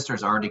the minister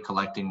is already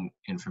collecting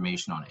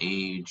information on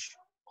age,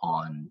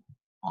 on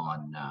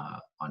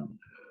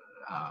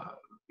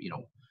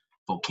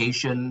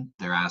vocation.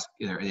 They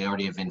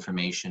already have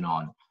information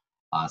on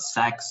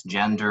sex,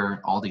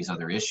 gender, all these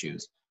other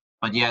issues.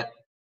 But yet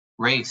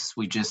race,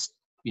 we just,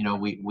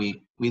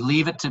 we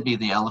leave it to be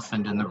the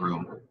elephant in the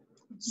room.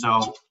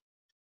 So,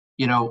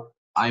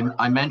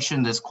 I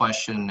mentioned this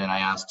question and I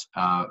asked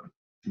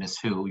Ms.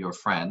 Hu, your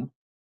friend,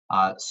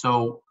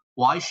 so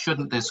why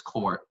shouldn't this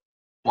court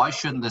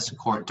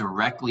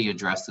directly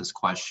address this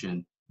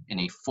question in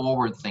a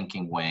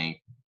forward-thinking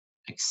way,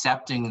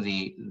 accepting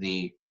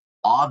the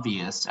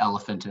obvious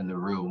elephant in the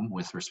room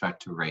with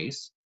respect to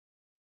race,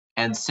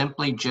 and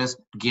simply just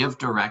give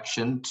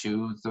direction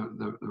to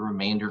the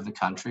remainder of the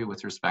country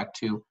with respect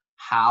to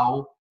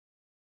how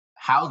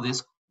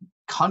this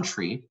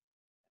country,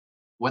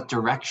 what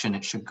direction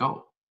it should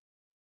go?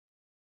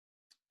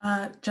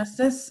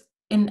 Justice,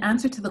 in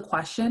answer to the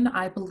question,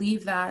 I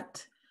believe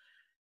that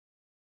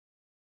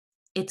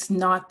it's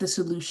not the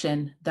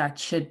solution that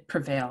should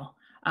prevail,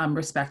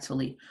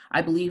 respectfully.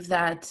 I believe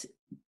that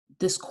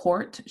this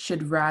court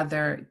should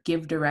rather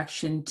give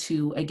direction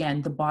to,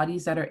 again, the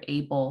bodies that are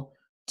able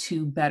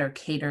to better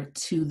cater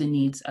to the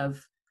needs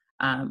of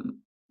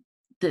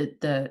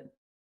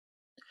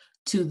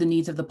the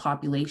needs of the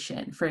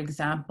population. For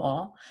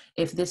example,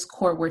 if this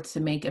court were to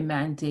make a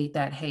mandate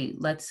that, hey,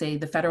 let's say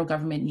the federal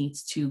government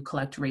needs to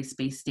collect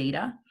race-based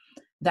data,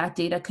 that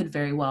data could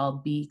very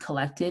well be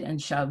collected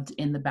and shoved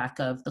in the back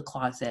of the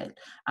closet,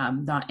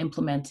 not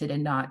implemented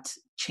and not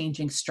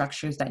changing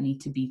structures that need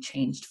to be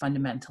changed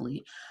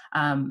fundamentally.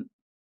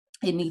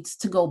 It needs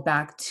to go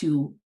back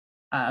to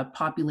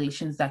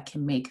populations that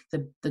can make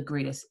the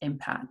greatest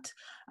impact.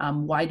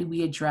 Why do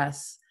we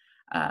address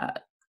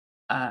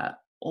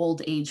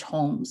old age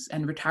homes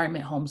and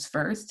retirement homes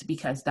first?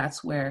 Because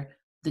that's where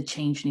the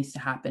change needs to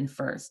happen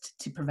first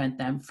to prevent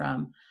them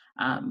from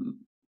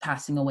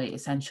passing away,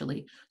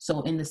 essentially.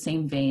 So in the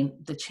same vein,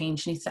 the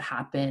change needs to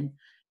happen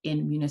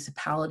in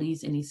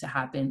municipalities. It needs to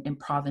happen in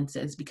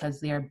provinces because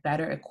they are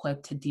better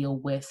equipped to deal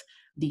with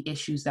the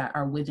issues that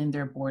are within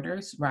their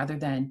borders rather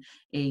than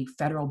a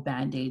federal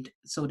band-aid,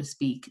 so to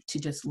speak, to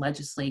just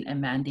legislate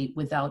and mandate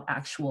without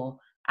actual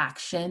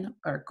action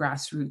or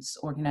grassroots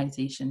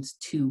organizations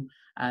to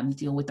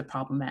deal with the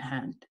problem at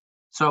hand.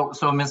 So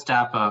Ms.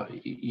 Dappa,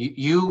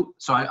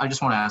 I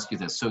just want to ask you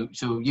this.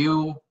 So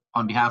you,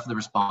 on behalf of the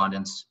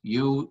respondents,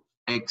 you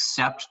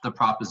accept the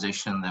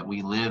proposition that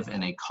we live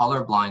in a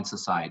colorblind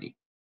society,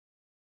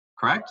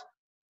 correct?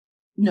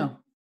 No.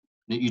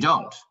 You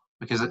don't,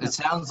 because it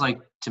sounds like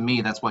to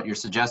me that's what you're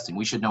suggesting.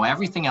 We should know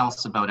everything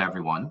else about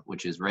everyone,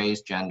 which is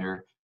race,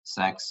 gender,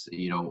 sex,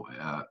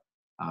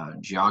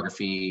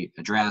 geography,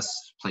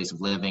 address, place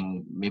of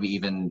living, maybe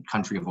even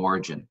country of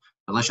origin.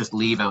 But let's just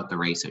leave out the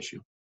race issue.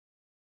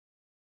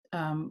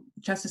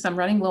 Justice, I'm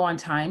running low on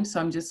time, so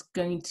I'm just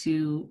going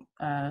to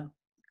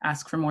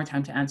ask for more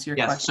time to answer your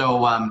question.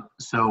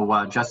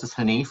 So Justice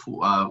Hanif,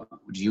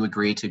 do you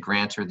agree to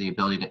grant her the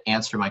ability to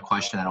answer my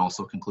question and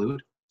also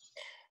conclude?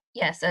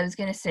 Yes, I was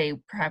going to say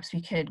perhaps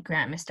we could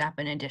grant Ms. Dappa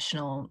an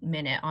additional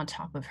minute on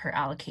top of her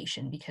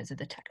allocation because of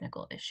the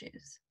technical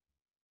issues.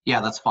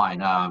 Yeah, that's fine.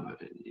 Yeah,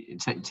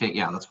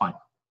 that's fine.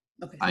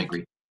 Okay, I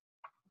agree.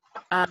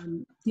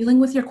 Dealing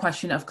with your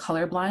question of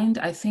colorblind,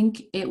 I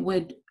think it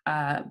would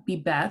be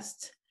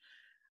best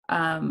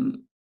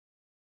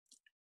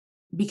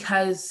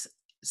because,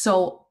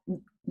 so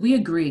we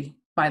agree,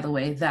 by the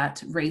way,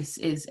 that race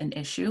is an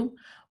issue.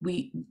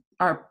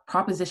 Our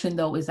proposition,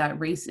 though, is that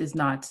race is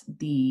not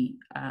the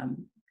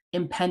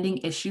impending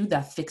issue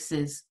that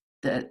fixes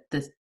the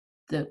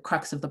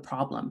crux of the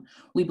problem.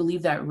 We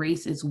believe that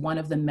race is one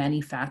of the many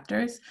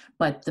factors,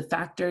 but the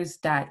factors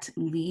that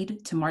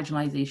lead to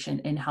marginalization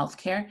in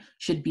healthcare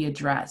should be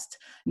addressed.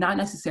 Not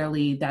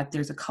necessarily that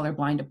there's a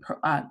colorblind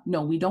approach.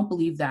 No, we don't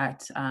believe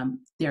that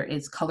there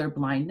is color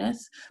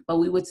blindness, but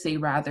we would say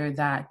rather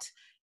that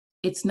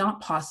it's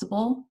not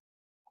possible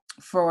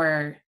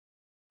for,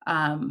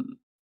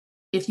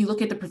 if you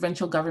look at the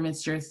provincial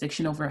government's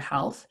jurisdiction over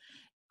health,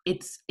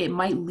 it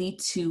might lead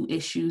to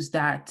issues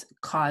that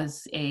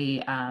cause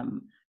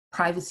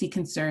privacy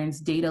concerns,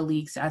 data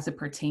leaks as it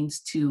pertains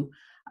to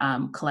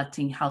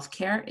collecting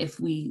healthcare. If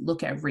we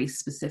look at race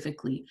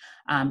specifically,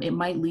 it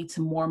might lead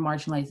to more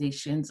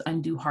marginalizations,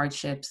 undue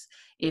hardships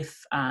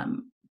if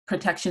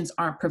protections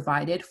aren't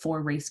provided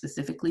for race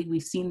specifically.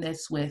 We've seen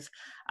this with,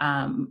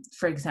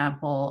 for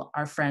example,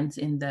 our friends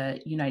in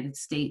the United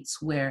States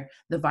where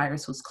the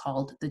virus was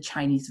called the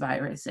Chinese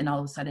virus, and all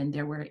of a sudden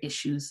there were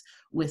issues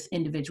with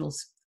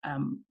individuals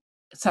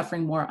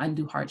suffering more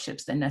undue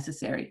hardships than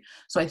necessary.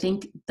 So I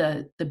think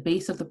the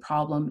base of the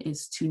problem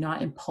is to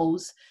not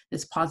impose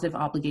this positive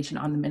obligation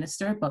on the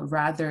minister, but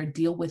rather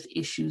deal with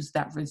issues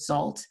that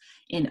result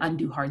in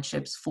undue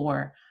hardships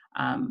for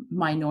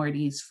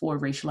minorities, for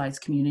racialized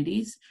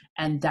communities.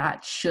 And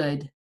that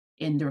should,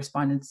 in the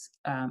respondent's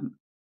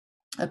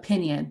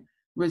opinion,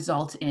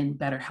 result in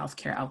better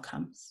healthcare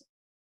outcomes.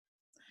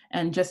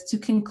 And just to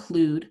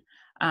conclude,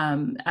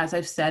 as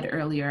I've said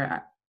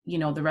earlier,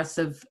 the rest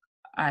of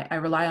I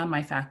rely on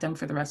my factum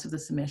for the rest of the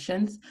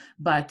submissions,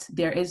 but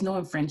there is no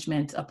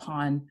infringement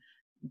upon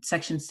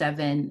Section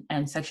 7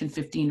 and Section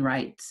 15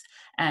 rights.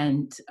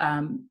 And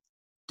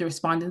the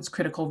respondent's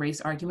critical race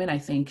argument, I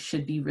think,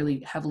 should be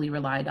really heavily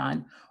relied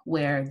on,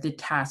 where the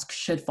task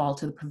should fall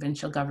to the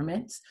provincial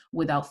governments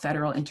without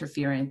federal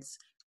interference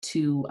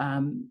to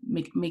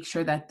make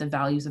sure that the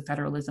values of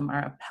federalism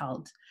are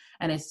upheld.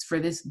 And it's for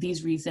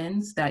these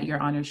reasons that Your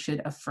Honor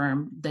should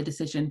affirm the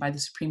decision by the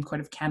Supreme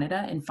Court of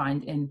Canada and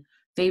find in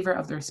favor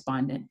of the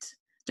respondent.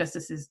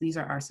 Justices, these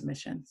are our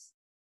submissions.